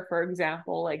paper, for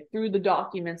example, like through the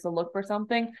documents to look for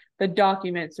something, the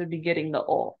documents would be getting the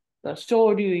o. The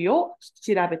shoryu yo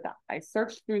shirabeta. I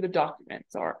searched through the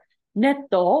documents, or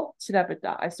netto o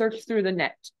shirabeta. I searched through the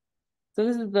net. So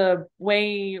this is the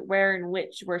way where in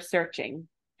which we're searching,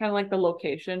 kind of like the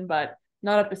location, but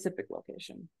not a specific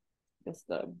location. Just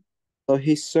the So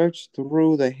he searched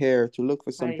through the hair to look for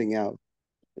right. something else.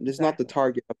 And it's not the Exactly.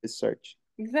 target of his search.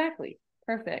 Exactly.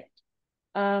 Perfect.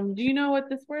 Do you know what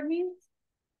this word means?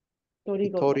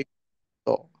 Torigoto.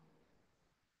 Hitorito.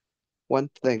 One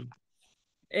thing.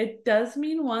 It does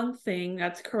mean one thing,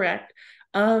 that's correct.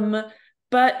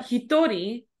 But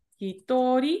hitori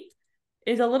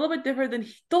is a little bit different than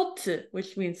hitotsu,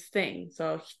 which means thing.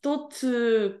 So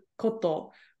hitotsu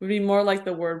koto would be more like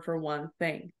the word for one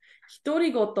thing.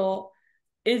 Hitorigoto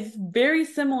is very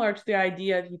similar to the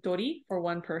idea of hitori for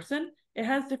one person. It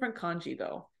has different kanji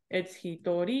though. It's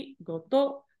hitori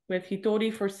goto with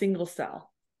hitori for single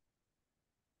cell.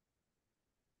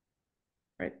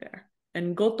 Right there.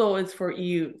 And goto is for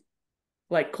you,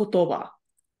 like kotoba.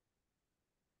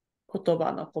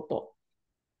 Kotoba no koto.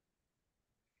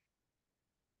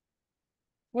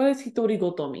 What does hitori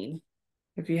goto mean?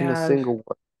 If you In a have single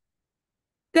word.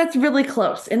 That's really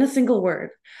close in a single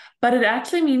word, but it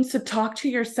actually means to talk to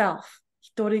yourself.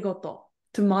 Hitorigoto,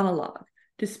 to monologue,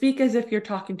 to speak as if you're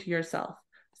talking to yourself.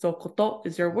 So koto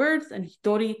is your words and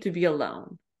hitori to be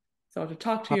alone. So to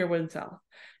talk to your oneself.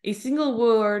 A single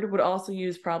word would also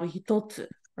use probably hitotsu,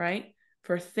 right?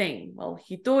 For thing. Well,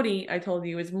 hitori, I told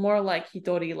you, is more like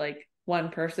hitori, like one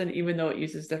person, even though it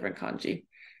uses different kanji.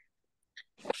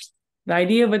 The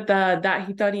idea with that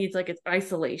hitori is like it's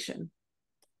isolation.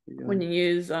 Yeah. When you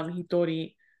use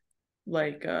hitori,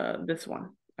 like this one,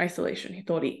 isolation,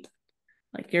 hitori,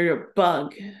 like you're a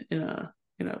bug in a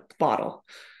bottle.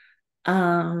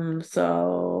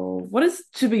 So what does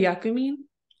tsubayaku mean?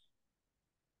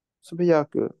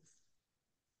 Subayaku.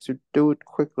 To do it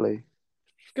quickly.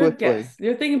 Good Swiftly. guess.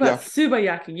 You're thinking about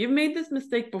tsubayaku. You've made this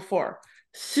mistake before.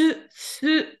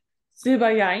 Tsubayai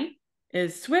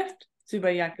is swift.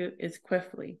 Tsubayaku is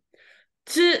quickly.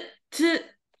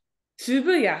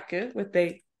 Tsubayaku with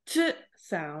a ch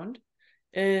sound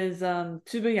is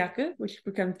tsubayaku, which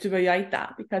becomes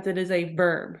tsubayaita because it is a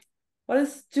verb. What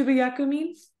does tsubayaku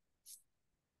mean?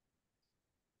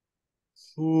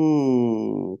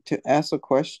 To ask a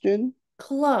question?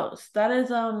 Close. That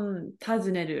is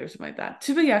tazuneru or something like that.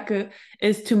 Tsubuyaku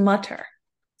is to mutter.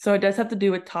 So it does have to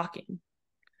do with talking.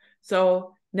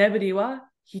 So neburi wa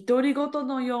hitorigoto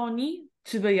no you ni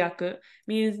tsubuyaku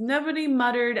means nobody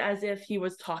muttered as if he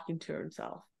was talking to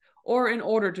himself or in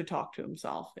order to talk to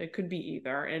himself. It could be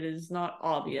either. It is not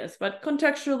obvious, but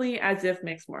contextually, as if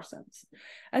makes more sense.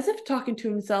 As if talking to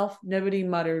himself, nobody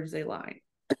mutters a line.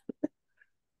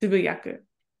 Tsubuyaku.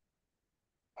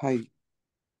 はい。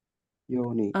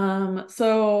ように。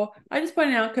So I just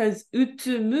pointed out because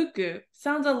utsumuku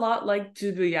sounds a lot like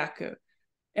tsubuyaku.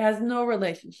 It has no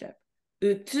relationship.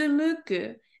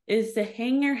 Utsumuku is to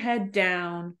hang your head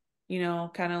down,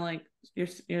 kind of like you're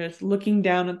just looking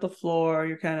down at the floor.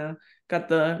 You're kind of got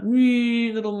the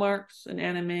little marks in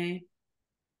anime. A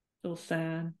little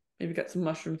sad. Maybe got some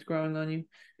mushrooms growing on you.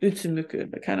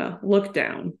 Utsumuku, but kind of look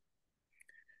down.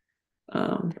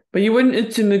 But you wouldn't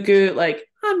utsumuku like,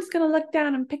 I'm just gonna look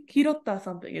down and pick hirota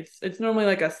something. It's normally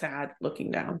like a sad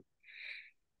looking down.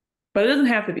 But it doesn't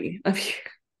have to be. I mean,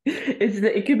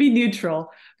 it could be neutral,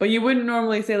 but you wouldn't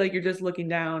normally say like you're just looking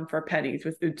down for pennies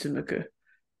with utsumuku.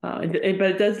 But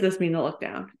it does just mean to look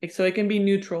down. So it can be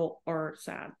neutral or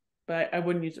sad, but I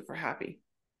wouldn't use it for happy.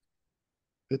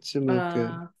 うつむく。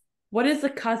What is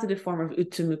the causative form of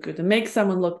utsumuku to make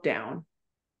someone look down?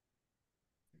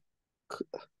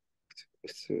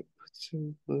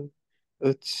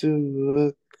 うつ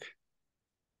む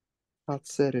か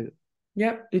せる。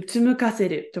Yep,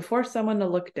 utsumukaseru, to force someone to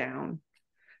look down.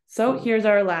 So here's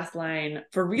our last line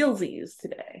for realsies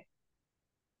today.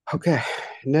 Okay.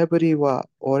 眠りは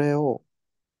俺を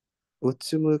う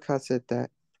つむかせて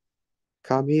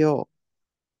髪を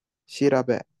調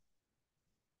べ、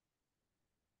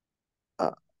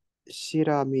し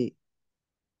らみ、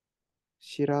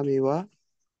しらみは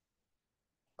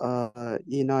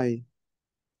いない、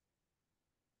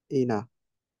いな、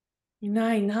い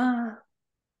ないな。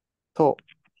と、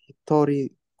独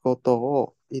り言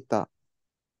を言った。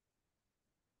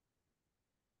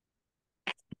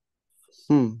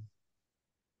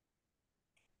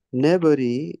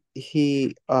Nebody,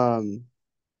 he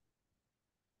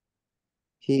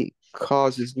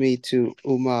causes me to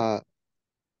umakaze,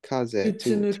 to う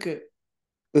つむく。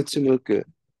utsumuku.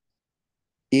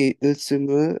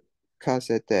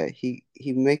 Utsumukasete. He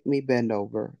make me bend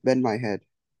my head.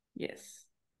 Yes.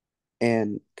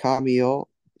 And kamio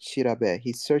shirabe.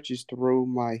 He searches through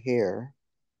my hair.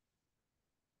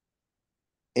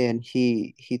 And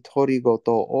he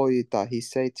torigoto oita. He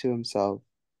say to himself,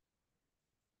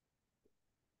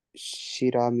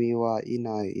 Shirami wa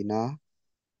inai ina.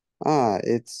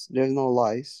 There's no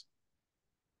lice.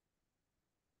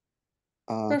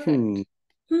 Perfect.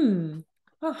 Oh,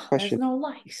 there's Question. no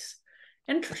lice.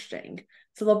 Interesting.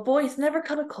 So the boy's never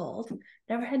caught a cold,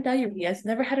 never had diarrhea,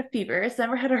 never had a fever, has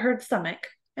never had a hurt stomach,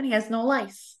 and he has no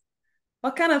lice.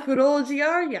 What kind of foodology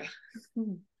are you?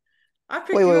 I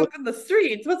picked Wait, you wait, up wait. in the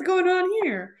streets. What's going on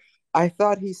here? I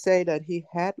thought he said that he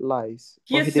had lice,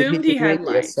 He or he assumed he just had made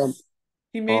the assumption? lice.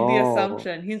 He made the Oh.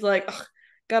 assumption. He's like,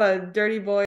 got a dirty boy